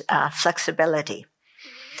is flexibility.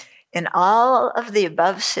 In all of the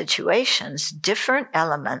above situations, different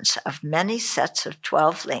elements of many sets of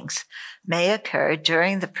 12 links may occur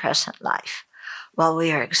during the present life. While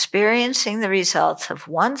we are experiencing the results of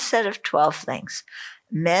one set of 12 links,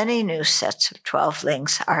 many new sets of 12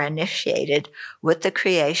 links are initiated with the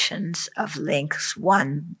creations of links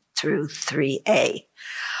 1 through 3A.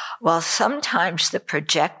 while sometimes the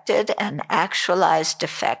projected and actualized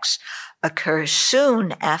effects occur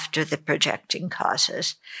soon after the projecting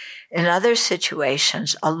causes, in other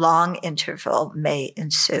situations, a long interval may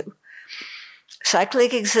ensue.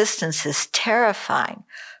 Cyclic existence is terrifying,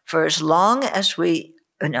 for as we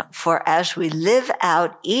live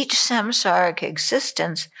out each samsaric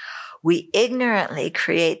existence, we ignorantly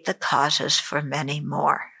create the causes for many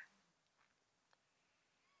more.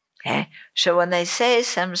 Okay? So when they say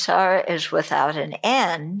samsara is without an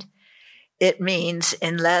end, it means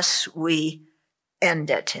unless we end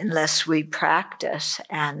it, unless we practice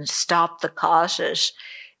and stop the causes,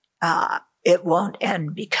 it won't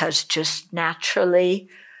end, because just naturally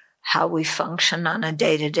how we function on a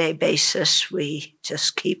day-to-day basis, we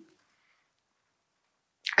just keep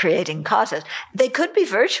creating causes. They could be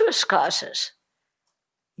virtuous causes,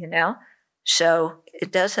 so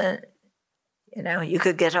it doesn't, you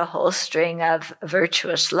could get a whole string of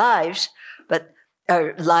virtuous lives,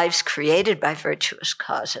 or lives created by virtuous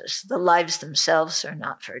causes. The lives themselves are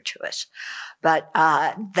not virtuous, but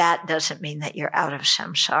that doesn't mean that you're out of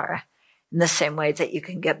samsara. In the same way that you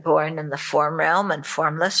can get born in the form realm and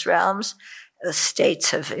formless realms,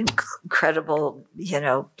 states of incredible,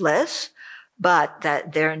 bliss, but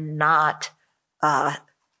that they're not,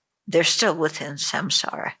 they're still within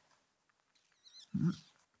samsara.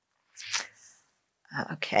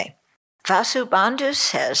 Okay. Vasubandhu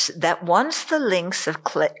says that once the links of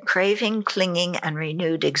craving, clinging, and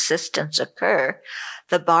renewed existence occur,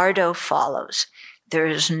 the bardo follows. There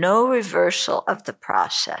is no reversal of the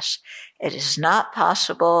process. It is not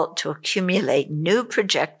possible to accumulate new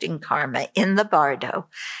projecting karma in the bardo,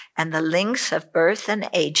 and the links of birth and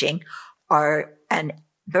aging or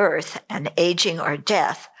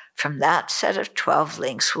death from that set of 12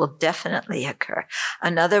 links will definitely occur.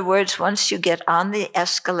 In other words, once you get on the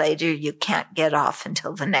escalator, you can't get off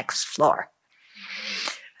until the next floor.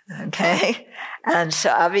 Okay? And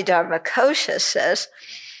so Abhidharma Kosha says,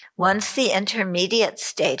 once the intermediate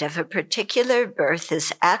state of a particular birth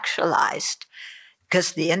is actualized,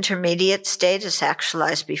 because the intermediate state is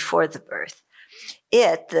actualized before the birth,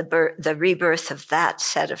 the rebirth of that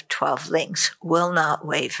set of 12 links will not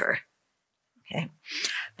waver. Okay?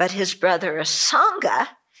 But his brother Asanga,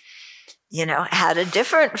 had a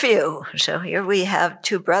different view. So here we have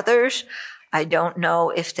two brothers. I don't know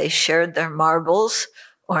if they shared their marbles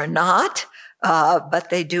or not, but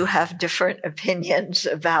they do have different opinions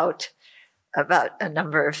about a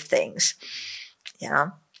number of things.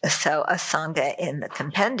 So Asanga in the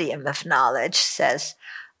Compendium of Knowledge says,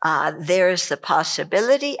 there is the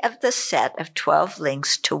possibility of the set of 12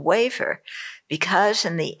 links to waver, because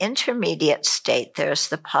in the intermediate state, there's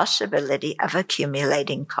the possibility of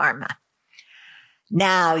accumulating karma.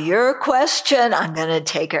 Now, your question, I'm going to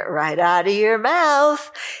take it right out of your mouth,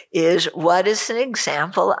 is what is an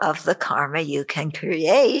example of the karma you can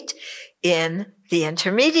create in the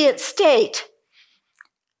intermediate state?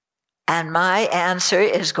 And my answer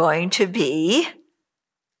is going to be,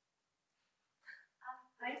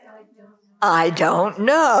 I don't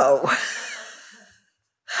know.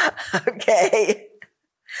 Okay.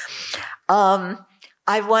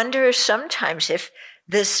 I wonder sometimes if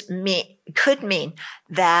this could mean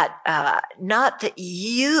that, not that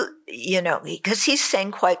because he's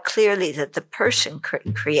saying quite clearly that the person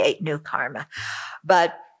couldn't create new karma,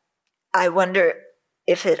 but I wonder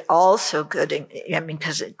if it also could,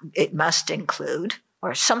 because it must include,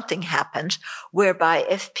 or something happens whereby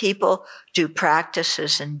if people do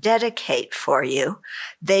practices and dedicate for you,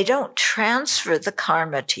 they don't transfer the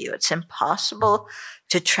karma to you. It's impossible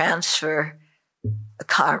to transfer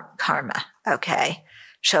karma, okay?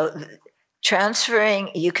 So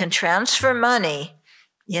you can transfer money,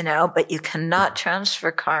 but you cannot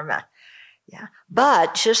transfer karma. Yeah.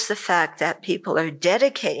 But just the fact that people are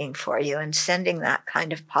dedicating for you and sending that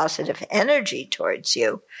kind of positive energy towards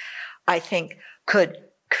you, I think could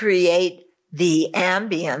create the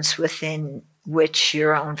ambience within which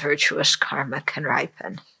your own virtuous karma can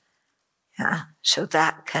ripen. Yeah. So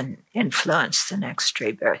that can influence the next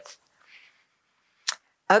rebirth.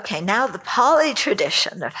 Okay, now the Pali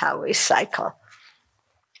tradition of how we cycle.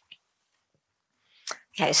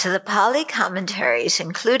 Okay, so the Pali commentaries,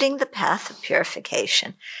 including the Path of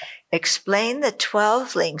Purification, explain the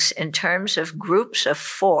 12 links in terms of groups of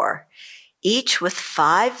 4, each with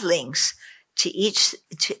 5 links to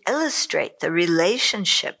illustrate the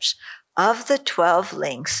relationships of the 12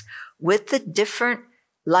 links with the different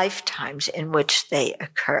lifetimes in which they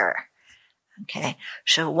occur. Okay,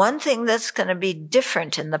 so one thing that's going to be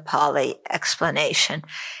different in the Pali explanation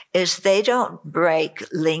is they don't break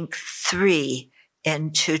link 3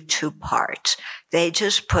 into two parts. They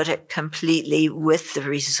just put it completely with the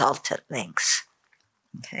resultant links.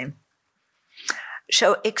 Okay.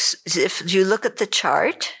 So if you look at the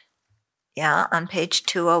chart, on page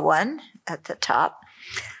 201 at the top.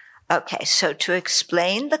 Okay, so to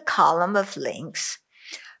explain the column of links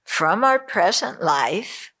from our present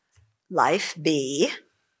life, life B,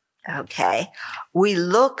 okay, we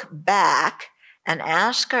look back and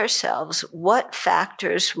ask ourselves what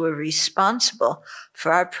factors were responsible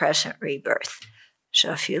for our present rebirth.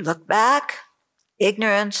 So if you look back,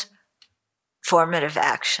 ignorance, formative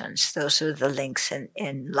actions, those are the links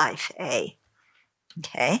in life A.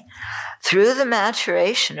 Okay. Through the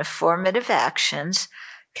maturation of formative actions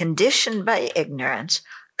conditioned by ignorance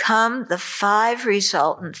come the 5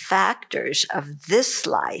 resultant factors of this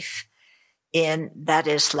life that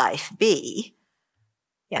is life B.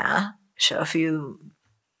 Yeah. So if you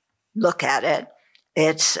look at it,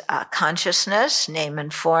 it's consciousness, name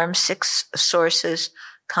and form, 6 sources,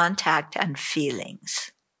 contact, and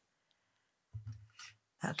feelings.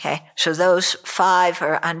 Okay, so those 5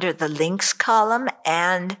 are under the links column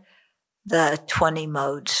and the 20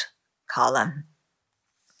 modes column.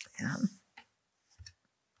 Yeah.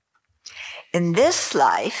 In this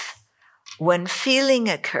life, when feeling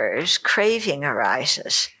occurs, craving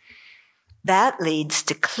arises. That leads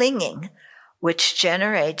to clinging, which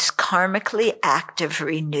generates karmically active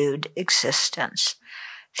renewed existence.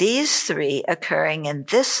 These 3 occurring in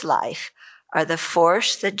this life are the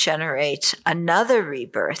force that generates another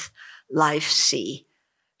rebirth, life C.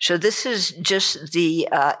 So this is just the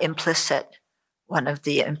one of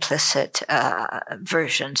the implicit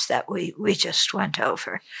versions that we just went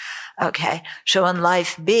over. Okay, so in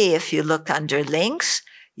life B, if you look under links,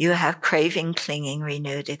 you have craving, clinging,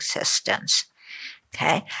 renewed existence.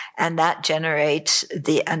 Okay, and that generates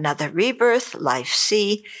another rebirth, life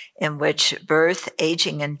C, in which birth,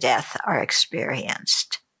 aging, and death are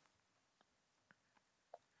experienced.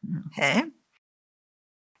 Okay.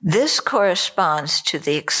 This corresponds to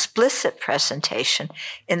the explicit presentation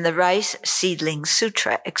in the Rice Seedling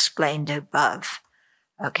Sutra explained above.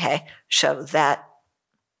 Okay, so that,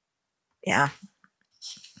 Okay.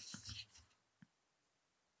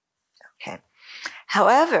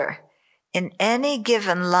 However, in any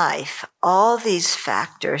given life, all these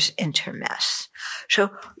factors intermesh. So,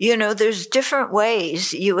 there's different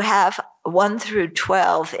ways. You have 1 through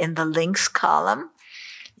 12 in the links column.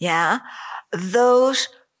 Yeah, those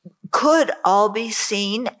could all be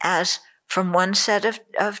seen as from one set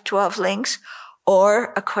of 12 links,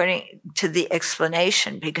 or according to the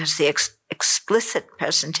explanation, because the explicit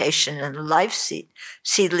presentation in the Life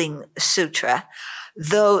Seedling Sutra,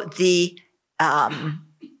 though the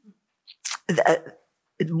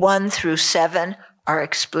 1 through 7 are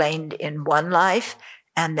explained in one life,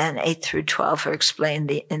 and then 8 through 12 are explained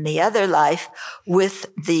in the other life, with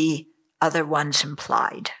the other ones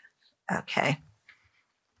implied. Okay.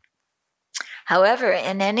 However,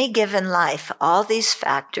 in any given life, all these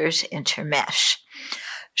factors intermesh.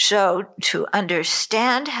 So to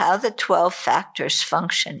understand how the 12 factors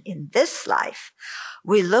function in this life,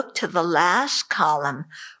 we look to the last column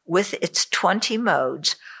with its 20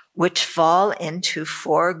 modes, which fall into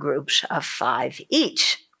 4 groups of 5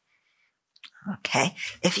 each. Okay.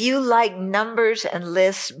 If you like numbers and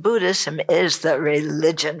lists, Buddhism is the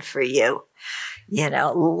religion for you.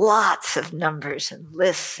 Lots of numbers and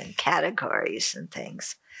lists and categories and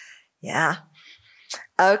things. Yeah.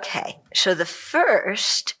 Okay. So the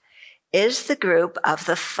first is the group of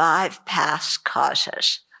the 5 past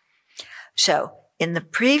causes. So in the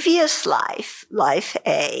previous life, life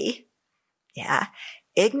A,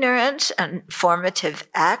 ignorance and formative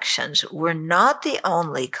actions were not the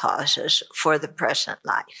only causes for the present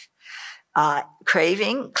life.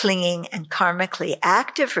 Craving, clinging, and karmically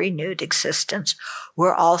active renewed existence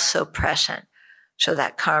were also present. So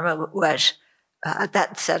that karma was,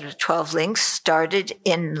 that set of 12 links started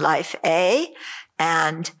in life A,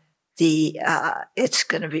 and it's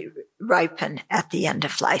going to be ripen at the end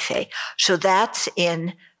of life A. So that's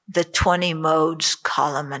in the 20 modes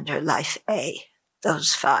column under life A,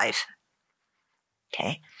 those 5.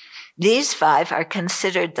 Okay. These 5 are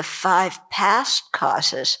considered the 5 past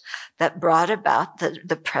causes that brought about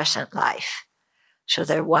the present life. So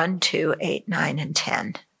they're 1, 2, 8, 9, and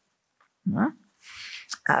 10.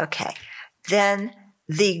 Okay. Then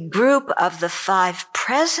the group of the 5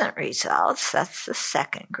 present results, that's the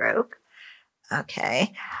second group.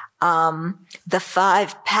 Okay. The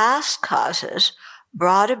 5 past causes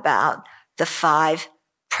brought about the 5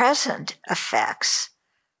 present effects,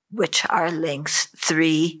 which are links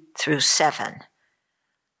 3 through 7.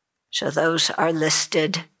 So those are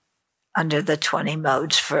listed under the 20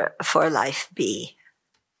 modes for life B.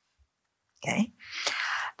 Okay.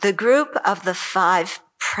 The group of the 5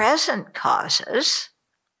 present causes,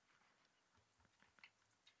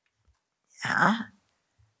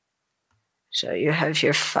 so you have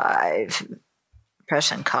your 5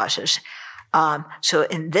 present causes. So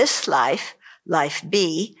in this life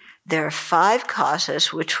B, there are 5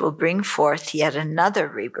 causes which will bring forth yet another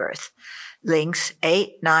rebirth. Links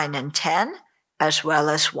 8, 9, and 10, as well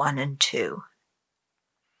as 1 and 2.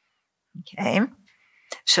 Okay.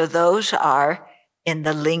 So those are in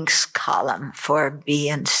the links column for B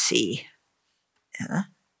and C. Yeah.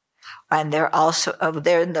 And they're also,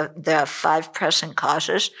 they're in the 5 present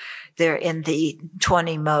causes. They're in the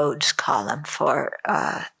 20 modes column for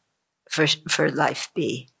life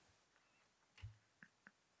B.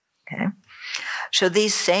 Okay. So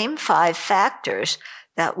these same 5 factors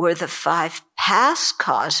that were the 5 past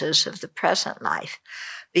causes of the present life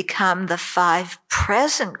become the 5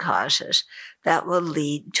 present causes that will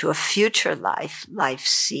lead to a future life, life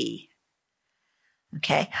C.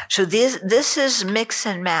 Okay, so this is mix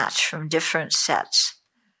and match from different sets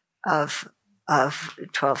of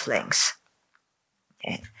 12 links.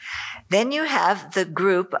 Okay. Then you have the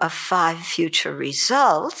group of 5 future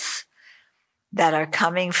results that are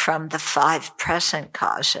coming from the 5 present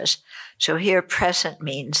causes. So here present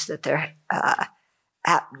means that they're,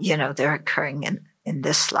 they're occurring in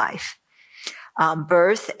this life.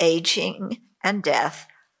 Birth, aging, and death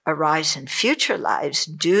arise in future lives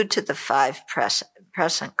due to the 5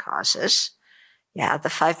 present causes. Yeah, the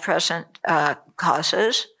 5 present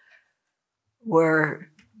causes were,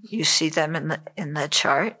 you see them in the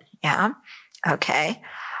chart. Yeah, okay.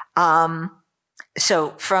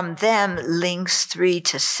 So from them, links 3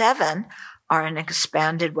 to 7 are an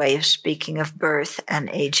expanded way of speaking of birth and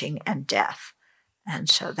aging and death. And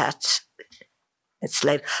so it's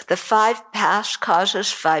labeled. The 5 past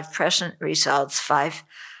causes, 5 present results, 5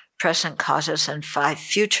 present causes, and 5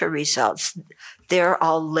 future results, they're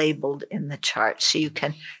all labeled in the chart. So you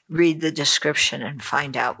can read the description and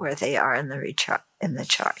find out where they are in the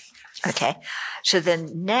chart. Okay. So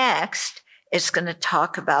then next, it's going to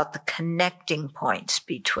talk about the connecting points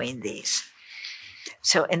between these.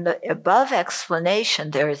 So in the above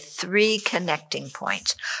explanation, there are 3 connecting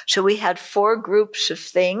points. So we had 4 groups of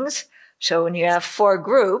things. So when you have 4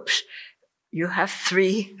 groups, you have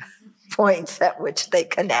 3 points at which they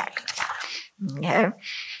connect. Okay.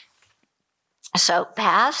 So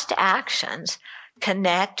past actions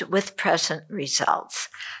connect with present results.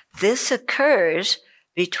 This occurs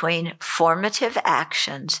between formative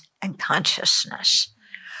actions and consciousness.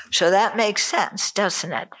 So that makes sense,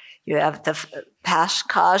 doesn't it? You have the past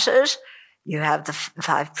causes, you have the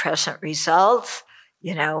 5 present results.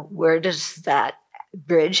 Where does that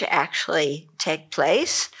bridge actually take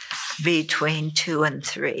place? Between 2 and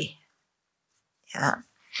 3. Yeah.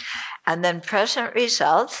 And then present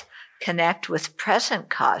results connect with present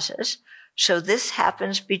causes. So this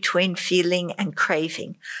happens between feeling and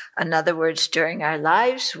craving. In other words, during our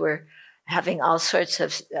lives, we're having all sorts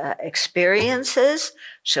of experiences.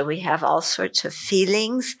 So we have all sorts of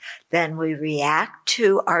feelings. Then we react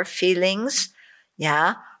to our feelings,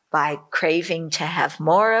 by craving to have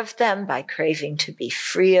more of them, by craving to be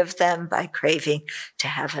free of them, by craving to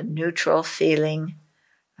have a neutral feeling.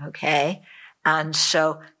 Okay. And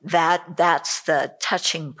so that's the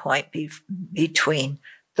touching point between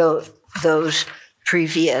those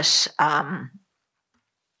previous, where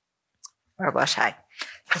was I?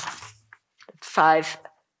 5,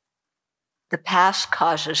 the past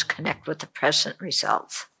causes connect with the present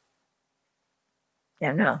results.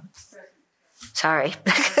 Yeah, no. Sorry.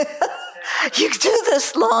 You do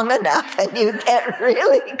this long enough and you get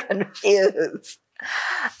really confused.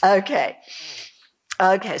 Okay,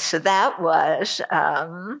 so that was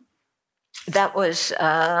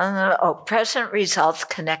present results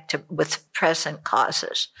connected with present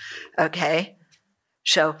causes. Okay,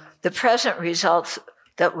 so the present results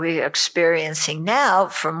that we're experiencing now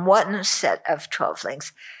from one set of 12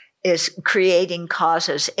 links is creating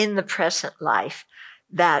causes in the present life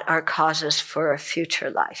that are causes for a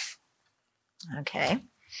future life. Okay.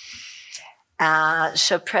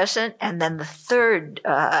 So present, and then the third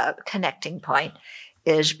connecting point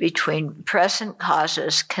is between present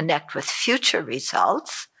causes connect with future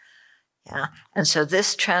results. Yeah. And so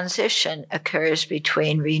this transition occurs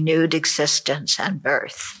between renewed existence and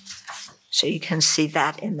birth. So you can see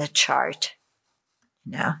that in the chart.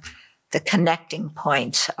 The connecting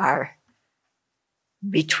points are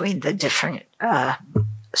between the different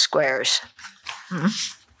squares.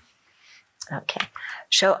 Okay.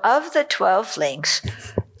 So of the 12 links,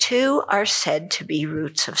 two are said to be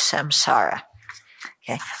roots of samsara.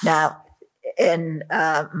 Okay. Now, in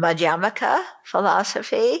Madhyamaka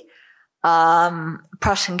philosophy,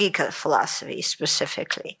 Prasangika philosophy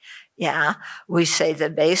specifically, we say the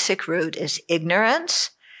basic root is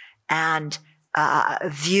ignorance and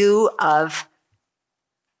view of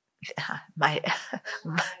my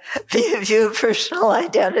view of personal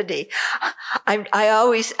identity. I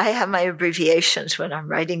have my abbreviations when I'm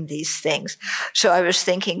writing these things. So I was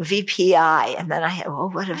thinking VPI, and then I had,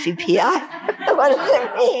 what a VPI? What does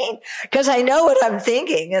it mean? Because I know what I'm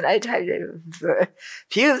thinking, and I typed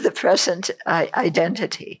view of the present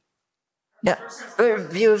identity. No,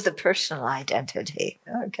 view of the personal identity.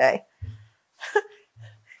 Okay.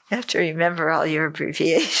 You have to remember all your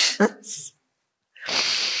abbreviations.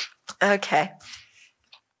 Okay.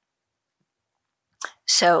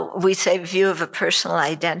 So we say view of a personal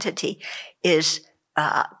identity is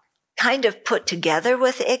kind of put together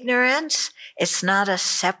with ignorance. It's not a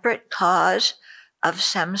separate cause of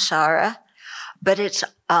samsara, but it's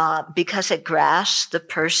because it grasps the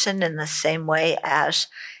person in the same way as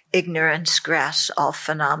ignorance grasps all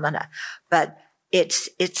phenomena. But it's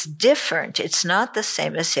different. It's not the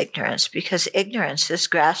same as ignorance, because ignorance is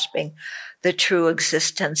grasping the true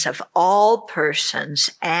existence of all persons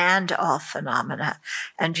and all phenomena.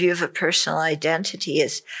 And view of a personal identity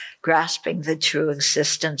is grasping the true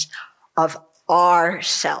existence of our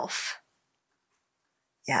self.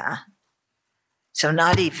 Yeah. So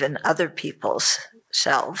not even other people's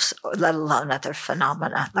selves, let alone other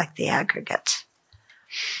phenomena like the aggregates.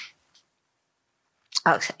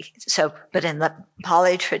 Okay, so, but in the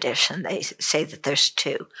Pali tradition, they say that there's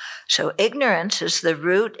two. So ignorance is the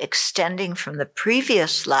root extending from the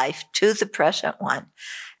previous life to the present one,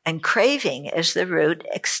 and craving is the root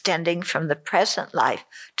extending from the present life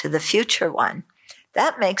to the future one.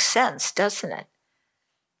 That makes sense, doesn't it?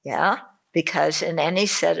 Yeah, because in any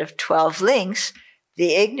set of 12 links,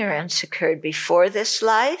 the ignorance occurred before this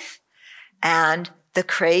life, and the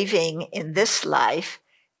craving in this life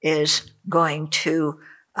is going to,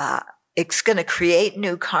 it's going to create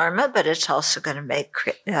new karma, but it's also going to make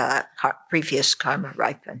previous karma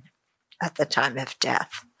ripen at the time of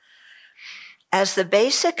death. As the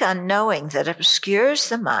basic unknowing that obscures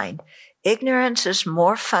the mind, ignorance is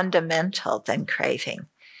more fundamental than craving.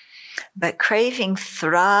 But craving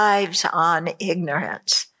thrives on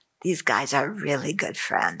ignorance. These guys are really good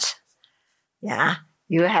friends. Yeah,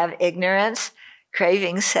 you have ignorance.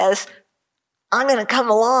 Craving says, I'm going to come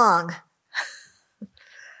along.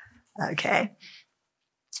 Okay.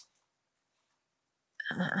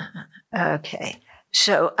 Okay.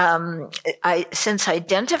 So, since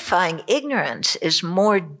identifying ignorance is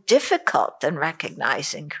more difficult than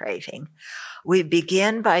recognizing craving, we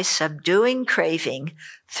begin by subduing craving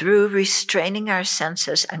through restraining our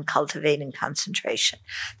senses and cultivating concentration.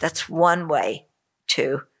 That's one way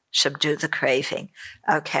to subdue the craving.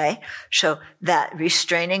 Okay. So that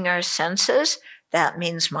restraining our senses, that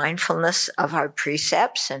means mindfulness of our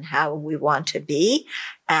precepts and how we want to be,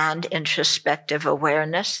 and introspective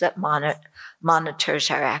awareness that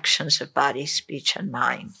monitors our actions of body, speech, and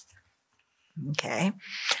mind. Okay.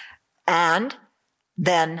 And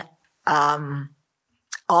then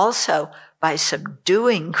also by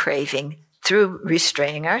subduing craving through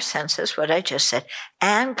restraining our senses, what I just said,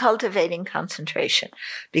 and cultivating concentration.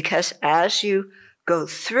 Because as you go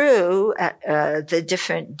through the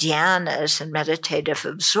different dhyanas and meditative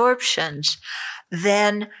absorptions,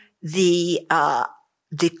 then the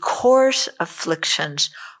coarse afflictions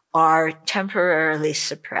are temporarily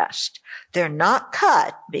suppressed. They're not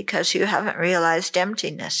cut because you haven't realized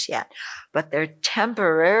emptiness yet, but they're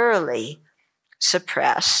temporarily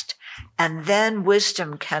suppressed, and then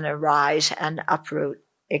wisdom can arise and uproot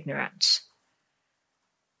ignorance.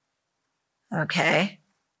 Okay?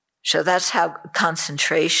 So that's how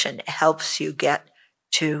concentration helps you get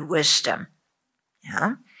to wisdom.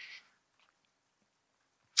 Yeah?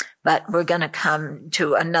 But we're going to come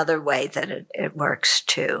to another way that it works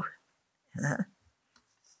too.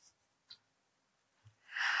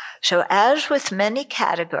 So as with many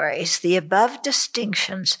categories, the above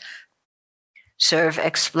distinctions serve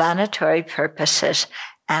explanatory purposes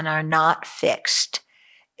and are not fixed.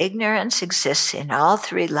 Ignorance exists in all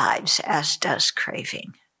three lives, as does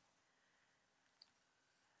craving.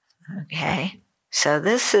 Okay, so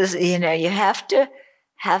this is, you have to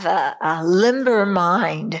have a limber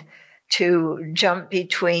mind to jump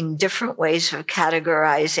between different ways of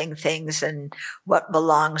categorizing things and what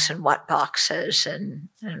belongs in what boxes and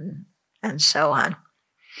so on.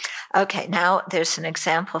 Okay, now there's an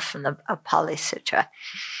example from the Pali Sutra.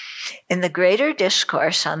 In the Greater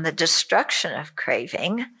Discourse on the Destruction of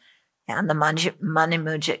Craving, and the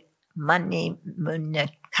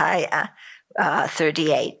Manimunikaya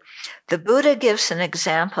 38. The Buddha gives an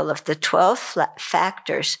example of the 12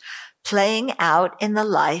 factors playing out in the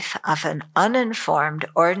life of an uninformed,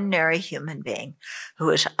 ordinary human being who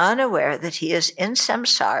is unaware that he is in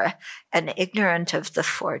samsara and ignorant of the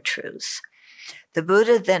four truths. The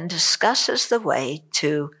Buddha then discusses the way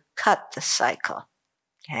to cut the cycle.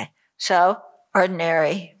 Okay, so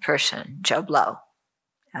ordinary person, Joe Blow.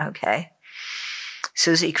 Okay,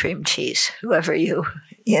 Susie Cream Cheese, whoever you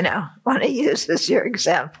want to use as your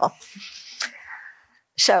example.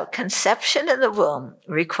 So conception in the womb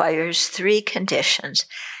requires 3 conditions,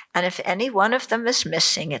 and if any one of them is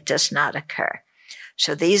missing, it does not occur.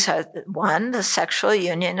 So these are 1, the sexual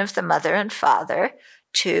union of the mother and father,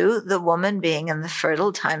 2, the woman being in the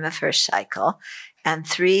fertile time of her cycle, and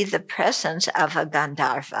 3, the presence of a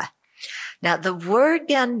Gandharva. Now, the word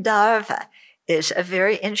Gandharva is a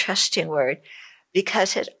very interesting word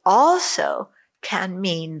because it also can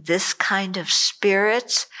mean this kind of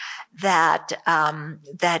spirits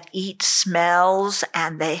that eat smells,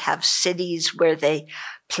 and they have cities where they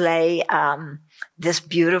play this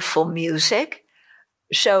beautiful music.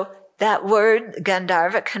 So that word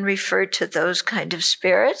Gandharva can refer to those kind of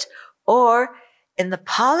spirits, or in the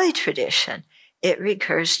Pali tradition, it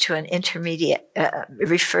refers to an intermediate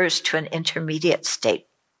state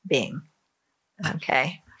being.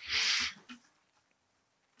 Okay.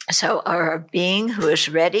 So, or a being who is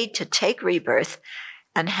ready to take rebirth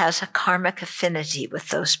and has a karmic affinity with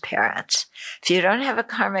those parents. If you don't have a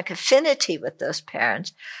karmic affinity with those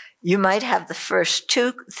parents, you might have the first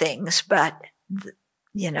 2 things, but,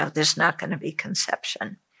 there's not going to be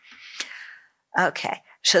conception. Okay,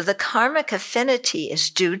 so the karmic affinity is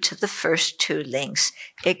due to the first 2 links,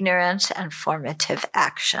 ignorance and formative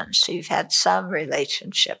action. So you've had some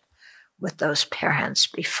relationship with those parents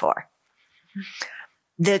before.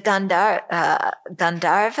 The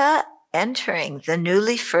Gandharva entering the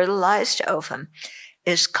newly fertilized ovum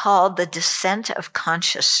is called the descent of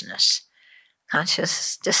consciousness.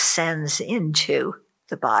 Consciousness descends into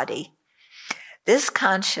the body. This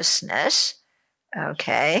consciousness,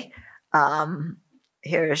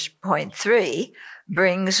 here's point 3,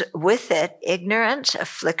 brings with it ignorance,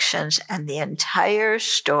 afflictions, and the entire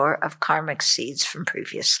store of karmic seeds from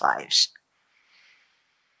previous lives.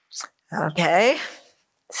 Okay?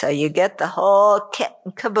 So you get the whole kit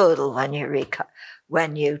and caboodle when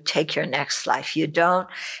you take your next life.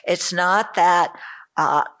 It's not that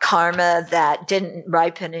karma that didn't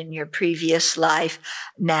ripen in your previous life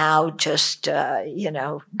now just,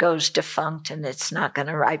 goes defunct and it's not going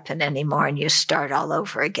to ripen anymore and you start all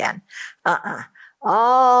over again.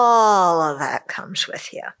 All of that comes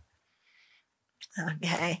with you.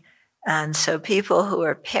 Okay. And so people who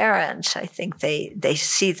are parents, I think they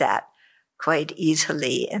see that quite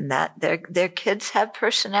easily in that their kids have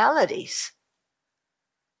personalities.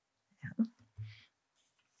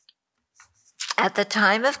 At the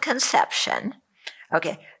time of conception,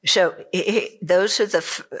 so those are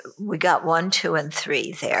we got 1, 2, and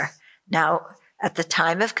 3 there. Now, at the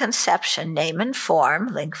time of conception, name and form,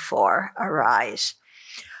 link 4, arise.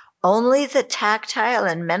 Only the tactile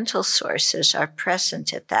and mental sources are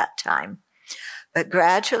present at that time. But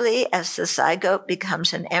gradually, as the zygote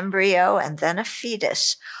becomes an embryo and then a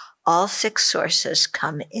fetus, all 6 sources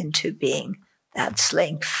come into being. That's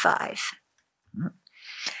link 5.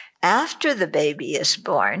 After the baby is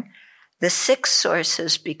born, the 6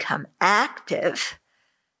 sources become active,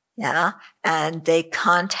 and they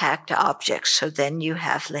contact objects. So then you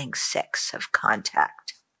have link 6 of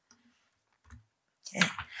contact. Okay.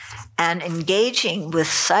 And engaging with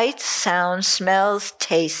sights, sounds, smells,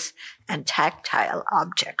 tastes, and tactile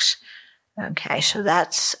objects. Okay, so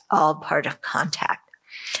that's all part of contact.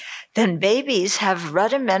 Then babies have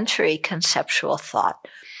rudimentary conceptual thought,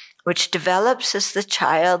 which develops as the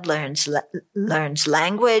child learns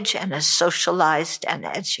language and is socialized and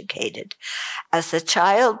educated. As the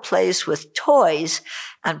child plays with toys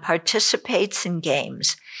and participates in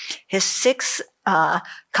games, his 6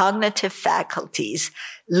 cognitive faculties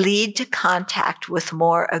lead to contact with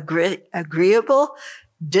more agreeable,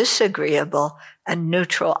 disagreeable, and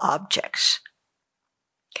neutral objects.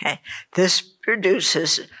 Okay, this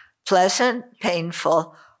produces pleasant,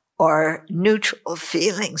 painful, or neutral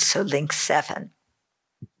feelings, so link 7.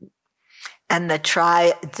 And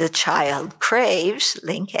the child craves,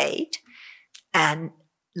 link 8, and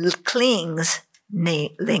clings,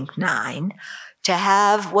 link 9, to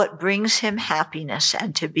have what brings him happiness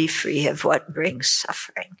and to be free of what brings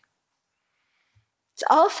suffering. It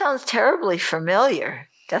all sounds terribly familiar,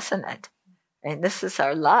 doesn't it? I mean, this is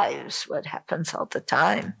our lives, what happens all the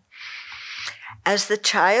time. As the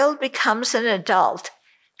child becomes an adult,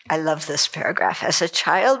 I love this paragraph, as a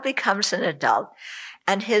child becomes an adult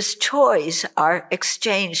and his toys are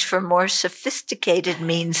exchanged for more sophisticated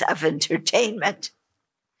means of entertainment.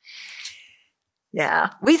 Yeah,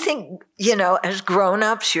 we think, as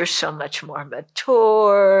grown-ups, you're so much more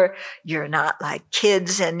mature. You're not like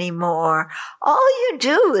kids anymore. All you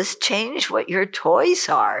do is change what your toys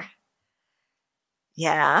are.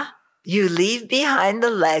 Yeah, you leave behind the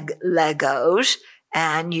Legos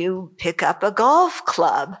and you pick up a golf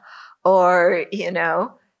club, or,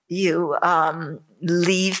 you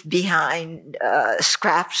leave behind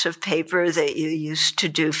scraps of paper that you used to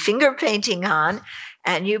do finger painting on,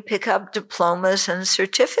 and you pick up diplomas and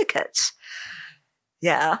certificates.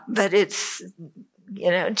 Yeah, but it's,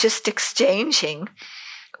 just exchanging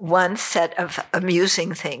one set of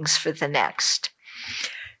amusing things for the next.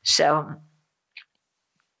 So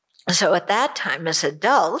at that time, as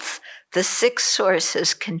adults, the 6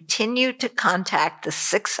 sources continue to contact the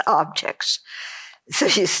 6 objects. So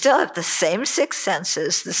you still have the same 6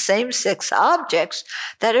 senses, the same 6 objects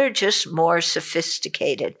that are just more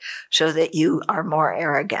sophisticated so that you are more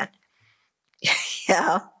arrogant.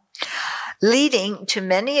 Yeah. Leading to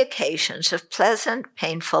many occasions of pleasant,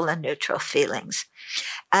 painful, and neutral feelings.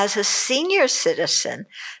 As a senior citizen,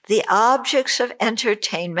 the objects of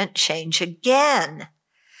entertainment change again.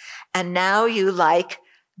 And now you like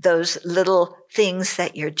those little things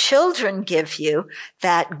that your children give you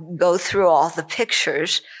that go through all the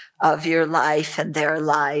pictures of your life and their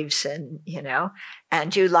lives, and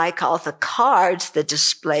you like all the cards, the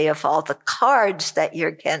display of all the cards that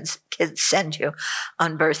your kids send you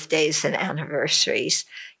on birthdays and anniversaries.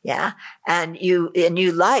 Yeah. And you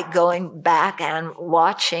like going back and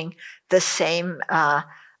watching the same, I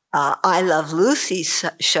Love Lucy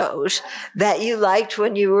shows that you liked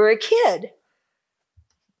when you were a kid.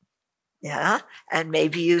 Yeah, and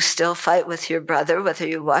maybe you still fight with your brother whether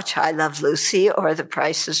you watch I Love Lucy or The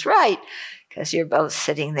Price is Right, because you're both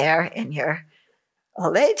sitting there in your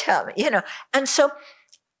old age home, And so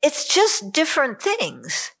it's just different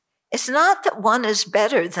things. It's not that one is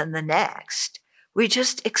better than the next. We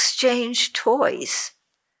just exchange toys,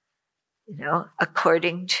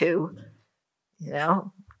 according to,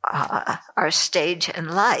 our stage in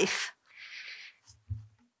life.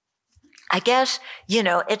 I guess,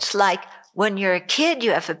 it's like when you're a kid,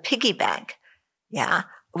 you have a piggy bank. Yeah.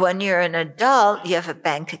 When you're an adult, you have a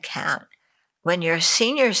bank account. When you're a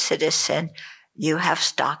senior citizen, you have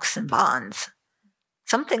stocks and bonds.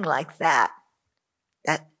 Something like that.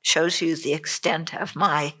 That shows you the extent of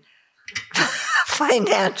my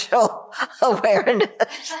financial awareness.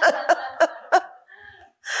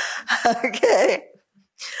 Okay.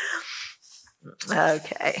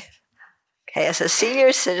 As a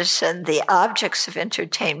senior citizen, the objects of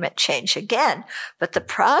entertainment change again, but the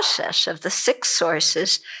process of the 6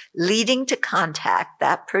 sources leading to contact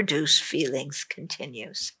that produce feelings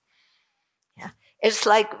continues. Yeah. It's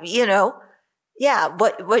like,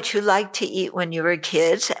 what you like to eat when you were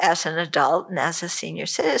kids as an adult and as a senior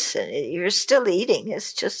citizen. You're still eating.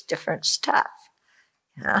 It's just different stuff.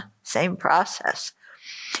 Yeah. Same process.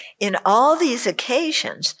 In all these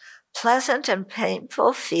occasions, pleasant and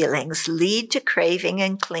painful feelings lead to craving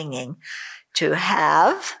and clinging to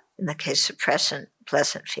have, in the case of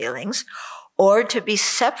pleasant feelings, or to be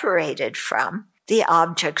separated from the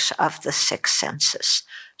objects of the 6 senses.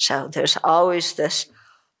 So there's always this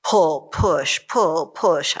pull, push,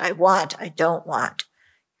 I want, I don't want,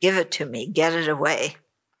 give it to me, get it away.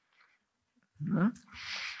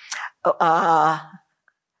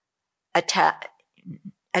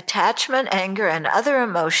 Attachment, anger, and other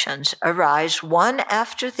emotions arise one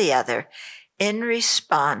after the other in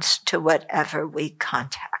response to whatever we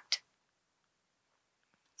contact.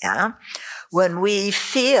 Yeah? When we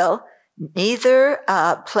feel neither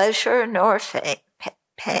pleasure nor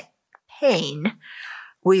pain,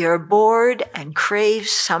 we are bored and crave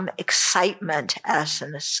some excitement as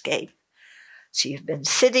an escape. So you've been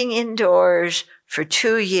sitting indoors for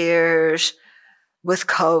 2 years with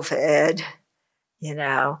COVID,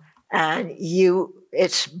 and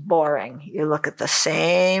it's boring. You look at the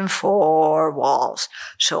same 4 walls.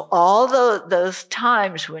 So all those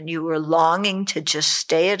times when you were longing to just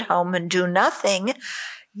stay at home and do nothing,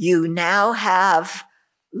 you now have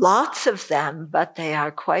lots of them, but they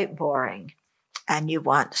are quite boring. And you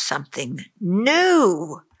want something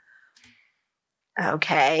new.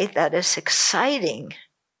 Okay, that is exciting.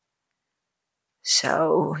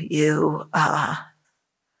 So you,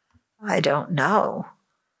 I don't know,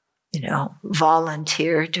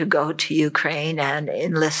 volunteer to go to Ukraine and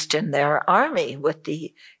enlist in their army with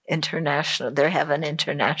the international, they have an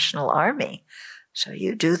international army. So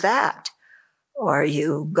you do that. Or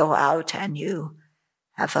you go out and you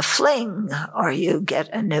have a fling, or you get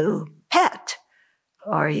a new pet,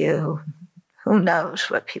 or who knows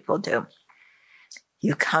what people do.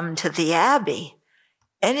 You come to the Abbey,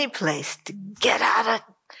 any place to get out of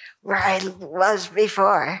where I was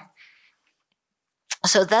before.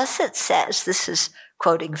 So thus it says, this is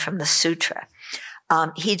quoting from the sutra,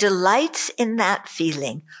 he delights in that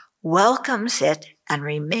feeling, welcomes it, and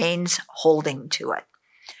remains holding to it.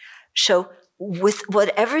 So with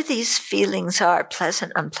whatever these feelings are,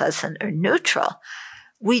 pleasant, unpleasant, or neutral,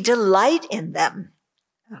 we delight in them.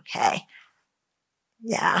 Okay.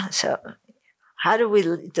 Yeah. So how do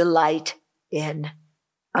we delight in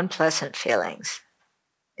unpleasant feelings?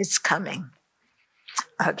 It's coming.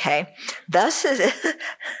 Okay. Thus is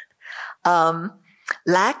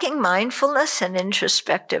lacking mindfulness and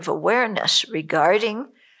introspective awareness regarding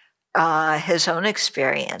his own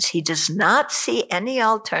experience, he does not see any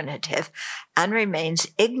alternative and remains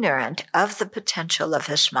ignorant of the potential of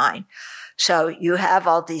his mind. So you have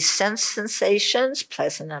all these sense sensations,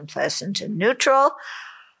 pleasant, unpleasant, and neutral,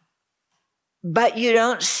 but you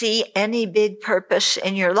don't see any big purpose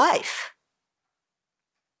in your life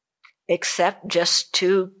except just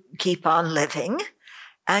to keep on living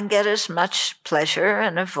and get as much pleasure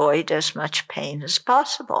and avoid as much pain as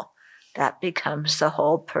possible. That becomes the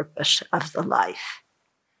whole purpose of the life,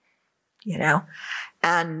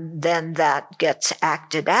 and then that gets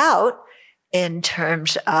acted out in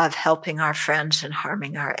terms of helping our friends and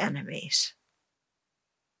harming our enemies.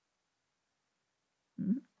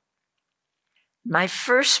 My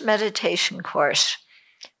first meditation course,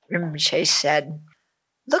 Rinpoche said,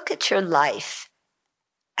 look at your life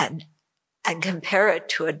and compare it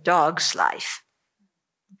to a dog's life.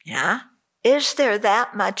 Yeah? Is there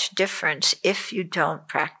that much difference if you don't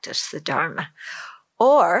practice the Dharma?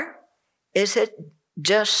 Or is it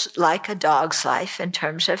just like a dog's life in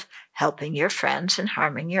terms of helping your friends and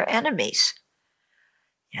harming your enemies?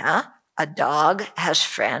 Yeah, a dog has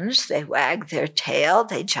friends. They wag their tail.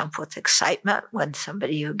 They jump with excitement when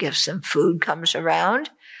somebody who gives them food comes around.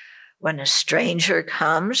 When a stranger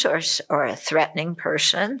comes or a threatening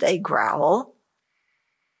person, they growl.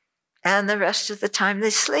 And the rest of the time they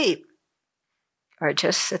sleep. Or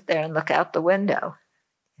just sit there and look out the window,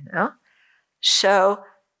 So,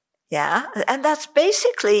 yeah, and that's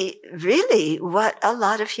basically really what a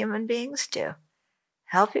lot of human beings do.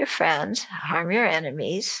 Help your friends, harm your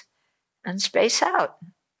enemies, and space out.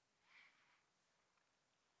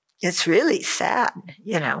 It's really sad,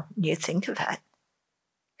 when you think of it.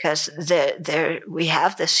 Because we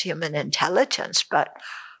have this human intelligence, but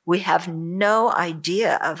we have no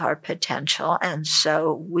idea of our potential, and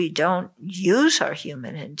so we don't use our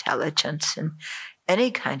human intelligence in any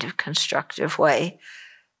kind of constructive way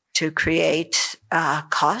to create good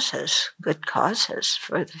causes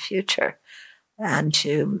for the future and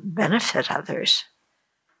to benefit others.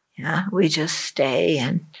 Yeah, we just stay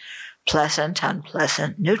in pleasant,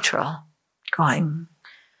 unpleasant, neutral, going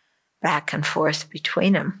back and forth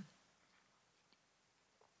between them.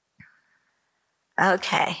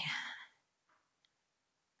 Okay.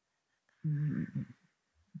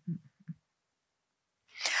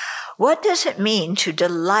 What does it mean to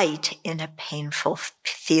delight in a painful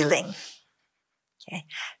feeling? Okay.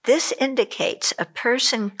 This indicates a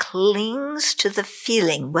person clings to the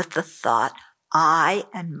feeling with the thought, I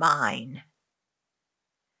and mine.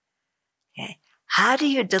 Okay. How do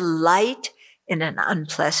you delight in an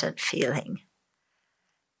unpleasant feeling?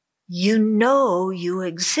 You know you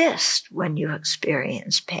exist when you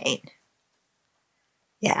experience pain.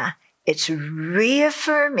 Yeah, it's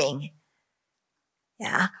reaffirming,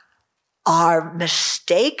 our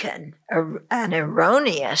mistaken and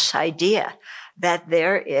erroneous idea that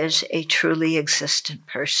there is a truly existent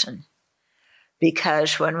person.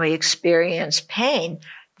 Because when we experience pain,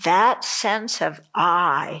 that sense of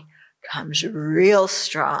I comes real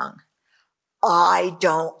strong. I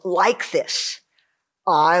don't like this.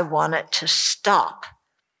 I want it to stop.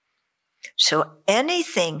 So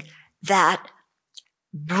anything that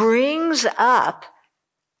brings up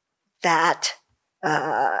that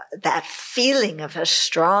feeling of a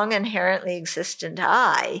strong, inherently existent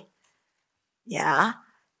I,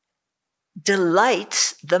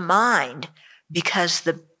 delights the mind, because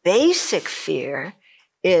the basic fear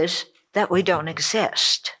is that we don't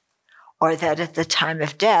exist, or that at the time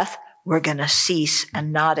of death, we're going to cease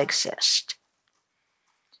and not exist.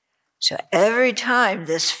 So every time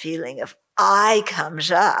this feeling of I comes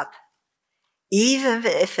up, even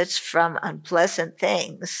if it's from unpleasant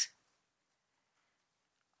things,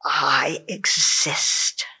 I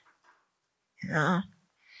exist.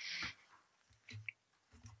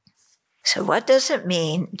 So what does it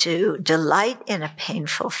mean to delight in a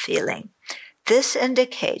painful feeling? This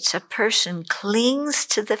indicates a person clings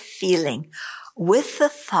to the feeling with the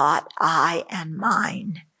thought I and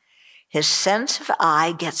mine. His sense of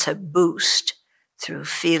I gets a boost through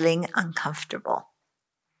feeling uncomfortable.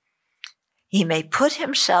 He may put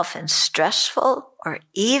himself in stressful or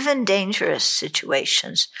even dangerous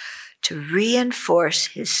situations to reinforce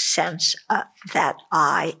his sense that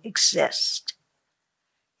I exist.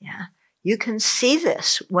 Yeah. You can see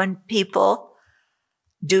this when people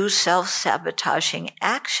do self-sabotaging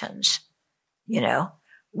actions. You know,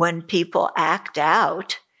 when people act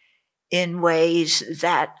out in ways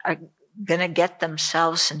that are going to get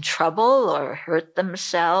themselves in trouble or hurt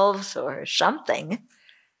themselves or something,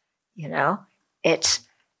 you know, it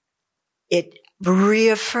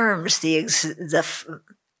reaffirms the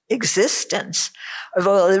existence.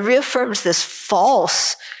 Well, it reaffirms this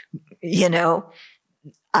false, you know,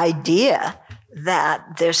 idea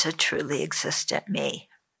that there's a truly existent me.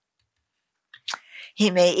 He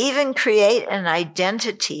may even create an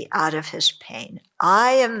identity out of his pain.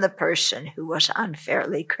 I am the person who was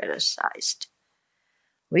unfairly criticized.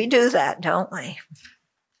 We do that, don't we?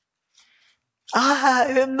 I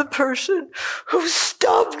am the person who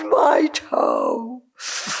stubbed my toe.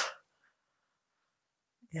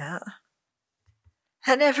 Yeah.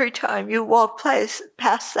 And every time you walk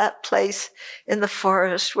past that place in the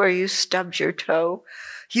forest where you stubbed your toe,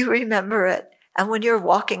 you remember it. And when you're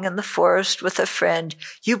walking in the forest with a friend,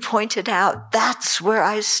 you point it out. That's where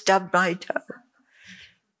I stubbed my toe.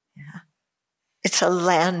 Yeah. It's a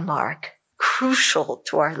landmark, crucial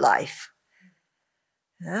to our life.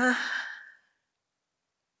 Yeah.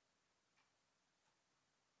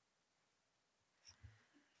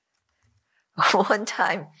 One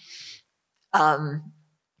time,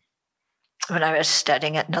 when I was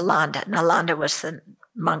studying at Nalanda, Nalanda was the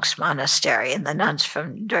monks' monastery, and the nuns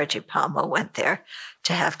from Dorje Palmo went there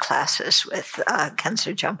to have classes with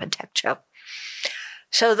Khenzo Jompa Tekcho.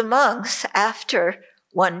 So the monks, after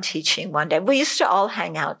one teaching one day, we used to all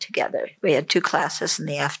hang out together. We had 2 classes in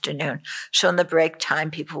the afternoon. So in the break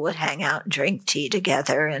time, people would hang out and drink tea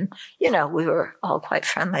together. And, you know, we were all quite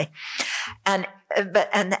friendly. And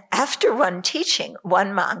after one teaching,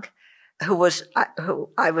 one monk who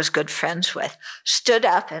I was good friends with stood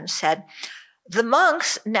up and said, the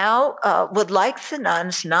monks now would like the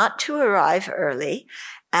nuns not to arrive early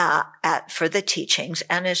for the teachings.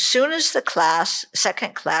 And as soon as the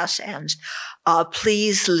second class ends,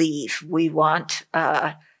 please leave. We want,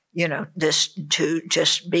 this to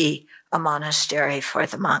just be a monastery for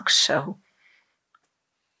the monks. So,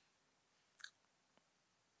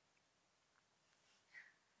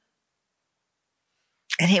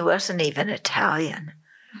 and he wasn't even Italian.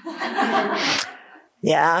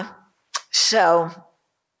 Yeah. So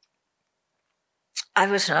I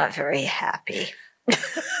was not very happy.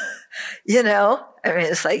 You know, I mean,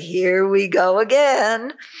 it's like, here we go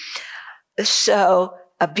again. So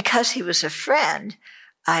because he was a friend,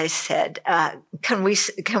 I said, can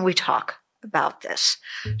we talk about this?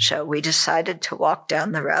 So we decided to walk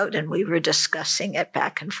down the road, and we were discussing it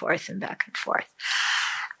back and forth and back and forth.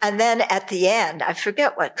 And then at the end, I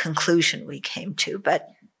forget what conclusion we came to, but,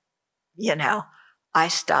 you know, I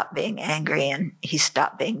stopped being angry and he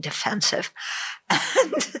stopped being defensive.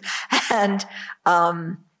 And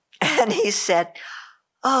he said,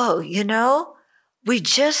 oh, you know, we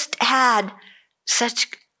just had such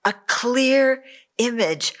a clear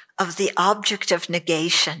image of the object of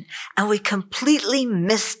negation, and we completely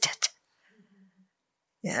missed it.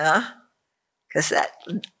 Yeah, because that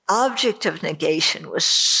object of negation was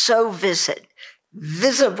so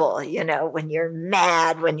visible, you know, when you're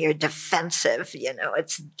mad, when you're defensive, you know,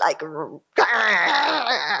 it's like,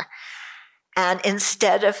 and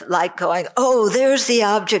instead of like going, oh, there's the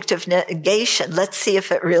object of negation, let's see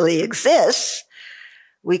if it really exists,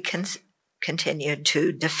 we continued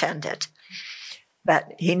to defend it.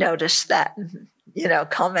 But he noticed that, you know,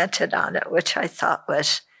 commented on it, which I thought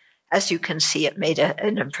was, as you can see, it made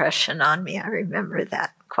an impression on me. I remember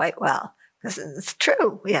that quite well. Because it's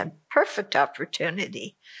true. We had perfect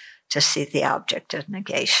opportunity to see the object of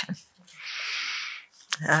negation.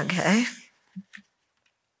 Okay.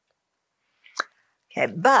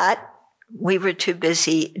 Okay, but we were too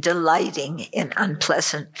busy delighting in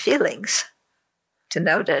unpleasant feelings to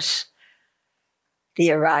notice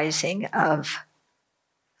the arising of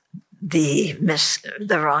the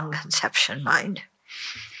wrong conception mind.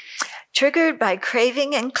 Triggered by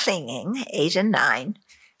craving and clinging, 8 and 9.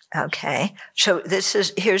 Okay, so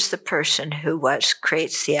here's the person who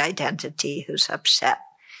creates the identity, who's upset.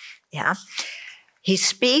 Yeah. He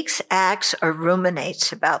speaks, acts, or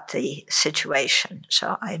ruminates about the situation.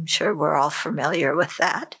 So I'm sure we're all familiar with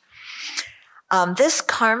that. This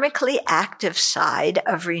karmically active side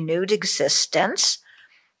of renewed existence,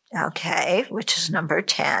 okay, which is number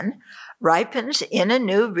 10, ripens in a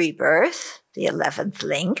new rebirth, the 11th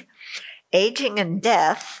link. Aging and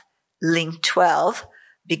death, link 12,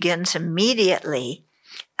 begins immediately,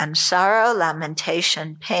 and sorrow,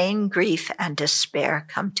 lamentation, pain, grief, and despair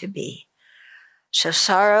come to be. So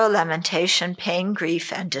sorrow, lamentation, pain,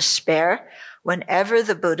 grief, and despair, whenever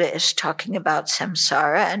the Buddha is talking about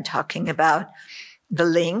samsara and talking about the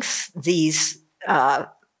links, these 5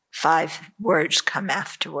 words come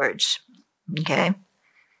afterwards. Okay?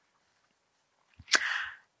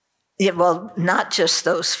 Yeah, well, not just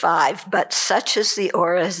those 5, but such is the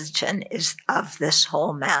origin is of this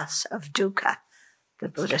whole mass of dukkha, the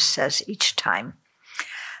Buddha says each time.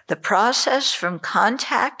 The process from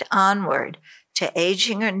contact onward to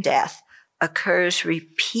aging and death occurs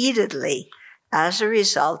repeatedly as a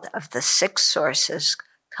result of the 6 sources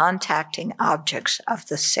contacting objects of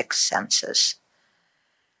the 6 senses.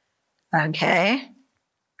 Okay?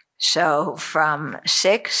 So from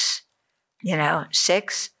 6,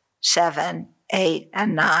 6, 7, 8,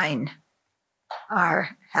 and 9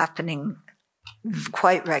 are happening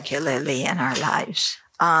quite regularly in our lives.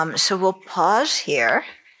 So we'll pause here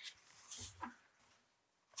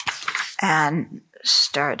and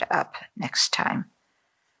start up next time.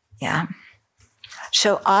 Yeah.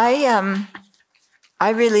 So I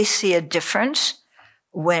really see a difference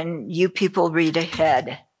when you people read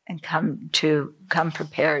ahead and come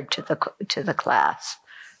prepared to the class.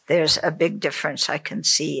 There's a big difference I can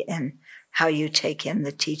see in how you take in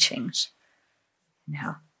the teachings,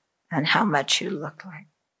 and how much you look like.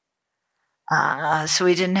 So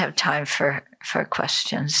we didn't have time for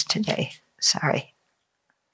questions today. Sorry.